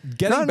 But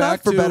getting back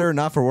not for to better,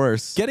 not for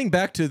worse. Getting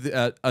back to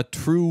the, a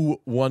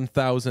true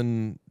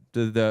 1,000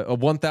 a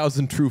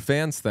 1,000 true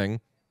fans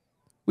thing,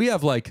 we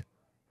have like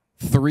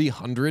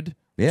 300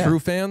 true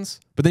fans.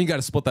 But then you got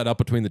to split that up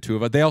between the two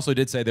of us. They also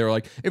did say they were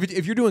like,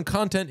 if you're doing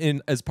content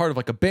in as part of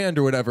like a band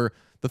or whatever,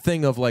 the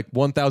thing of like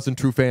 1,000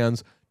 true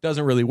fans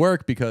doesn't really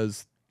work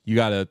because you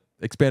got to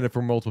expand it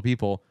for multiple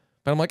people.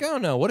 But I'm like, I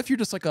don't know. What if you're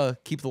just like a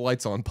keep the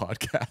lights on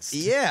podcast?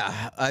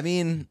 Yeah, I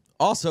mean,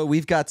 also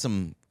we've got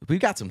some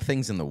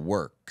things in the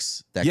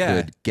works that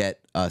could get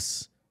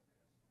us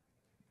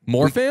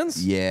more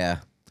fans. Yeah,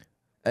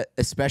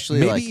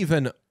 especially maybe like,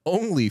 even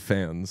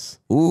OnlyFans.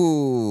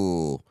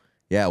 Ooh,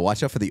 yeah.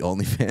 Watch out for the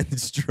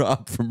OnlyFans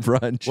drop from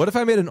Brunch. What if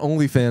I made an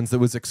OnlyFans that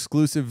was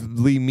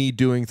exclusively me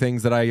doing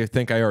things that I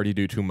think I already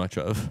do too much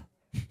of?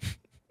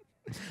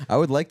 I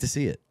would like to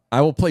see it.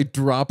 I will play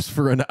drops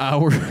for an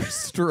hour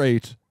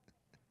straight.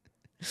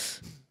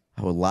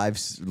 I will live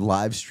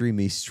stream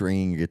me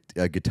stringing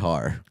a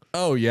guitar.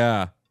 Oh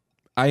yeah,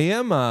 I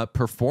am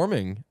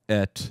performing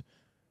at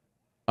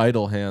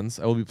Idle Hands.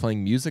 I will be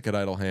playing music at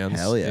Idle Hands.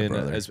 Hell yeah,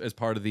 brother. As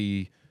part of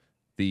the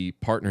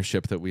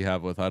partnership that we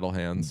have with Idle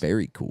Hands.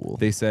 Very cool.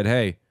 They said,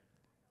 "Hey,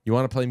 you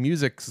want to play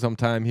music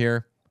sometime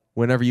here,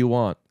 whenever you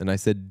want?" And I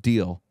said,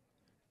 "Deal."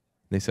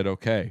 They said,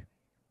 "Okay,"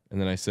 and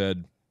then I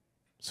said,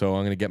 "So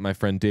I'm going to get my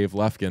friend Dave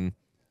Lefkin."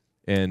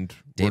 And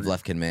Dave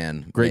Lefkin,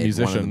 man, great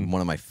musician. One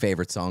of my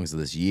favorite songs of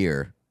this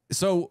year.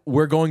 So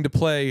we're going to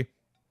play.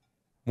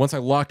 Once I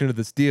locked into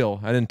this deal,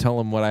 I didn't tell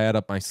them what I had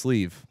up my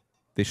sleeve.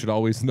 They should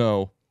always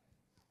know.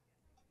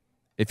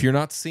 If you're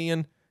not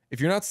seeing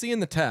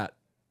the tat,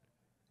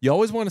 you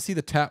always want to see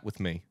the tat with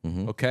me.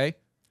 Okay?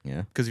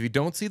 Yeah. Because if you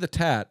don't see the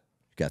tat,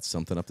 you got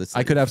something up the sleeve.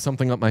 I could have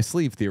something up my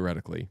sleeve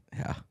theoretically.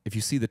 Yeah. If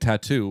you see the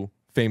tattoo,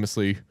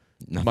 famously,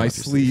 Nothing my up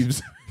your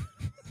sleeves.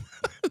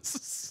 This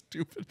is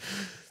stupid.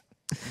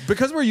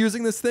 Because we're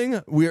using this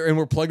thing,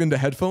 we're plugged into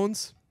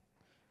headphones.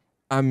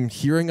 I'm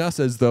hearing us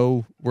as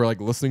though we're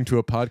like listening to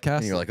a podcast.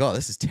 And you're like, oh,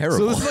 this is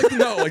terrible. So this is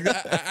like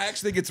I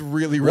actually think it's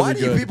really, really Why good.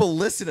 do you people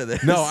listen to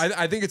this? No,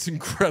 I think it's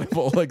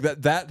incredible. Like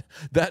that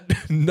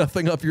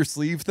nothing up your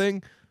sleeve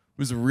thing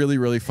was really,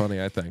 really funny,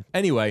 I think.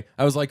 Anyway,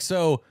 I was like,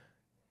 so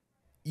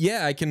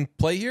yeah, I can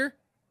play here?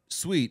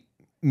 Sweet.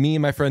 Me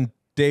and my friend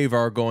Dave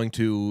are going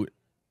to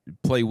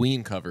play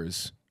Ween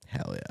covers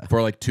Hell yeah.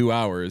 For like 2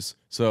 hours.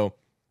 So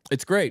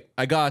it's great.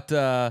 I got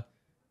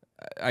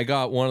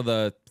one of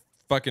the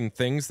fucking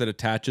things that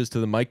attaches to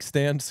the mic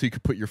stand so you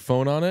could put your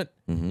phone on it.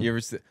 You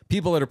ever see,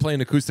 people that are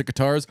playing acoustic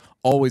guitars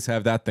always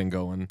have that thing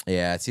going.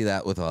 Yeah, I see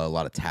that with a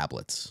lot of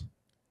tablets.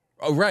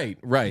 Oh, right.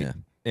 Yeah.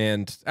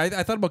 And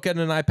I thought about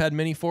getting an iPad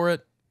mini for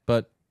it,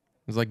 but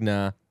I was like,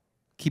 nah,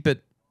 keep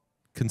it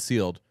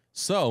concealed.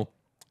 So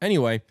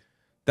anyway,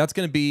 that's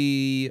going to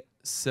be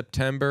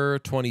September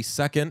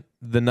 22nd,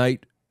 the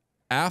night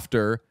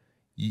after.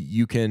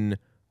 You can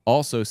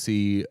also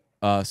see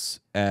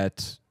us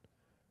at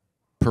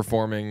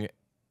performing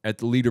at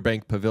the Leader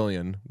Bank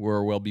Pavilion,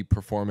 where we'll be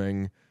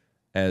performing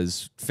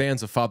as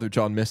fans of Father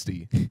John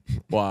Misty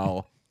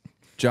while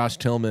Josh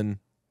Tillman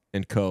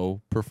and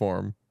co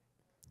perform.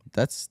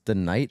 That's the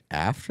night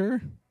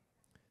after?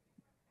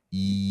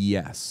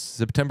 Yes.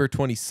 September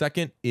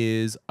 22nd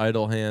is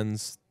Idle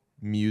Hands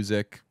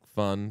music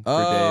fun for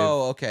Dave.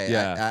 Oh, okay.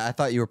 Yeah. I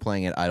thought you were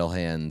playing at Idle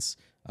Hands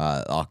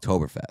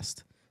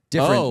Oktoberfest.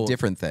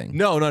 Different thing.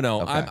 No.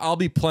 Okay. I'll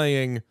be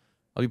playing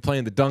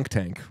the Dunk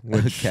Tank.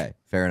 Which, okay,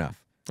 fair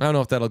enough. I don't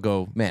know if that'll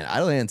go. Man,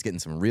 Idle Hands getting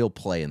some real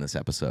play in this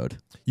episode.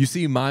 You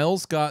see,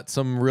 Miles got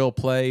some real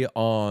play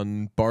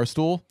on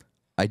Barstool.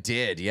 I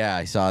did, yeah.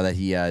 I saw that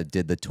he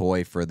did the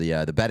toy for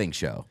the betting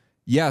show.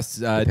 Yes,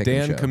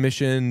 Dan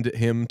commissioned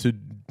him to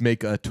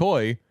make a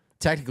toy.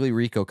 Technically,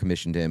 Rico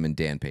commissioned him, and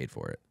Dan paid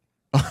for it.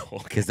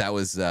 Because that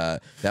was a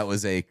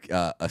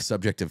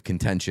subject of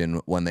contention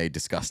when they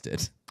discussed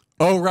it.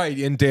 Oh, right.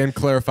 And Dan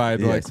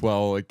clarified, Yes.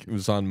 it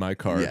was on my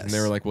card. Yes. And they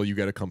were like, well, you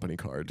get a company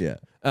card.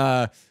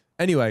 Yeah.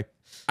 Anyway,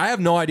 I have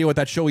no idea what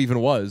that show even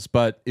was,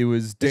 but it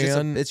was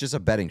Dan. It's just a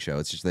betting show.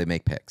 It's just they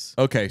make picks.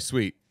 Okay,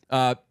 sweet.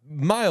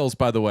 Miles,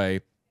 by the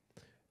way,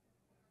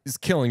 is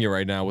killing you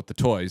right now with the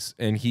toys,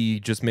 and he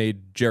just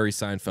made Jerry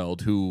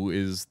Seinfeld, who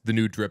is the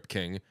new Drip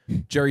King.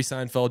 Jerry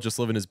Seinfeld just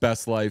living his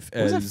best life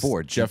What was as that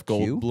for? Jeff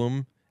GQ?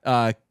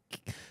 Goldblum.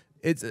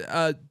 It's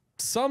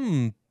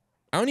some.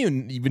 I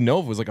don't even know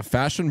if it was like a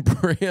fashion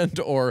brand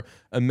or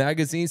a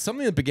magazine.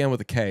 Something that began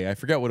with a K. I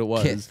forget what it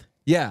was. Kith.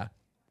 Yeah.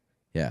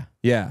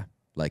 Yeah.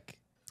 Like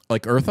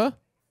Eartha?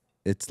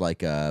 It's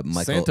like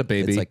Michael Santa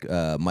Baby. It's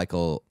like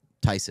Michael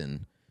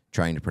Tyson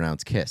trying to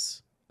pronounce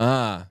kiss.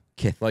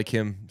 Kith. Like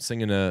him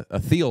singing a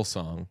Thiel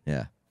song.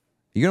 Yeah.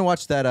 You gonna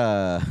watch that?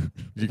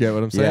 You get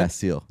what I'm saying? Yeah,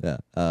 Seal.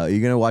 Yeah.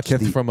 You gonna watch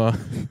Kith from a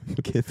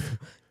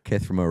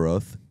Kith from a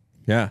Roth?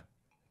 Yeah.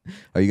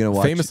 Are you gonna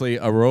watch? Famously,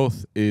 a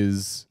Roth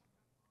is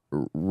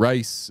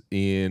rice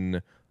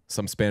in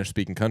some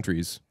Spanish-speaking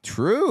countries.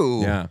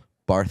 True. Yeah.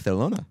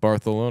 Barcelona.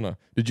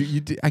 Did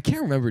you? I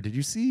can't remember. Did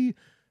you see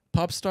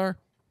Popstar?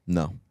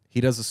 No. He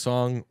does a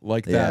song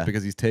like that Yeah.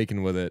 because he's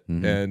taken with it,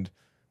 and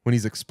when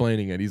he's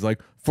explaining it, he's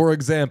like, for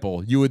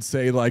example, you would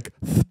say like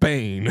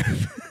Spain,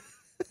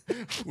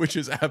 which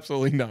is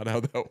absolutely not how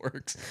that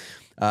works.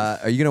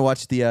 Are you gonna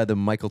watch the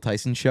Michael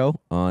Tyson show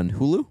on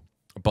Hulu?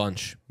 A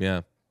bunch,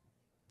 yeah.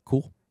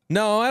 Cool.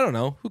 No, I don't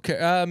know. Who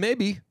cares?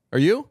 Maybe. Are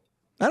you?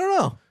 I don't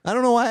know. I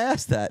don't know why I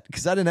asked that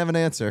because I didn't have an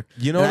answer.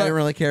 You know, and what I didn't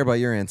really care about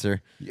your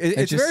answer.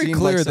 It's just very seemed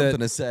clear like that something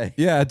to say.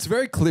 Yeah, it's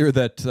very clear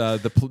that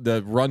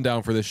the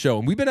rundown for this show,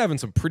 and we've been having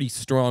some pretty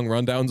strong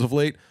rundowns of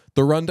late.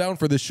 The rundown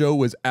for this show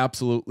was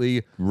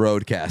absolutely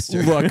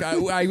Roadcaster. Look,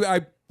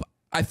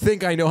 I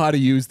think I know how to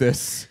use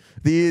this.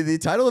 The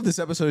title of this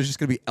episode is just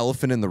going to be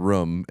Elephant in the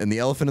Room, and the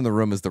elephant in the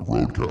room is the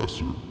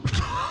Roadcaster.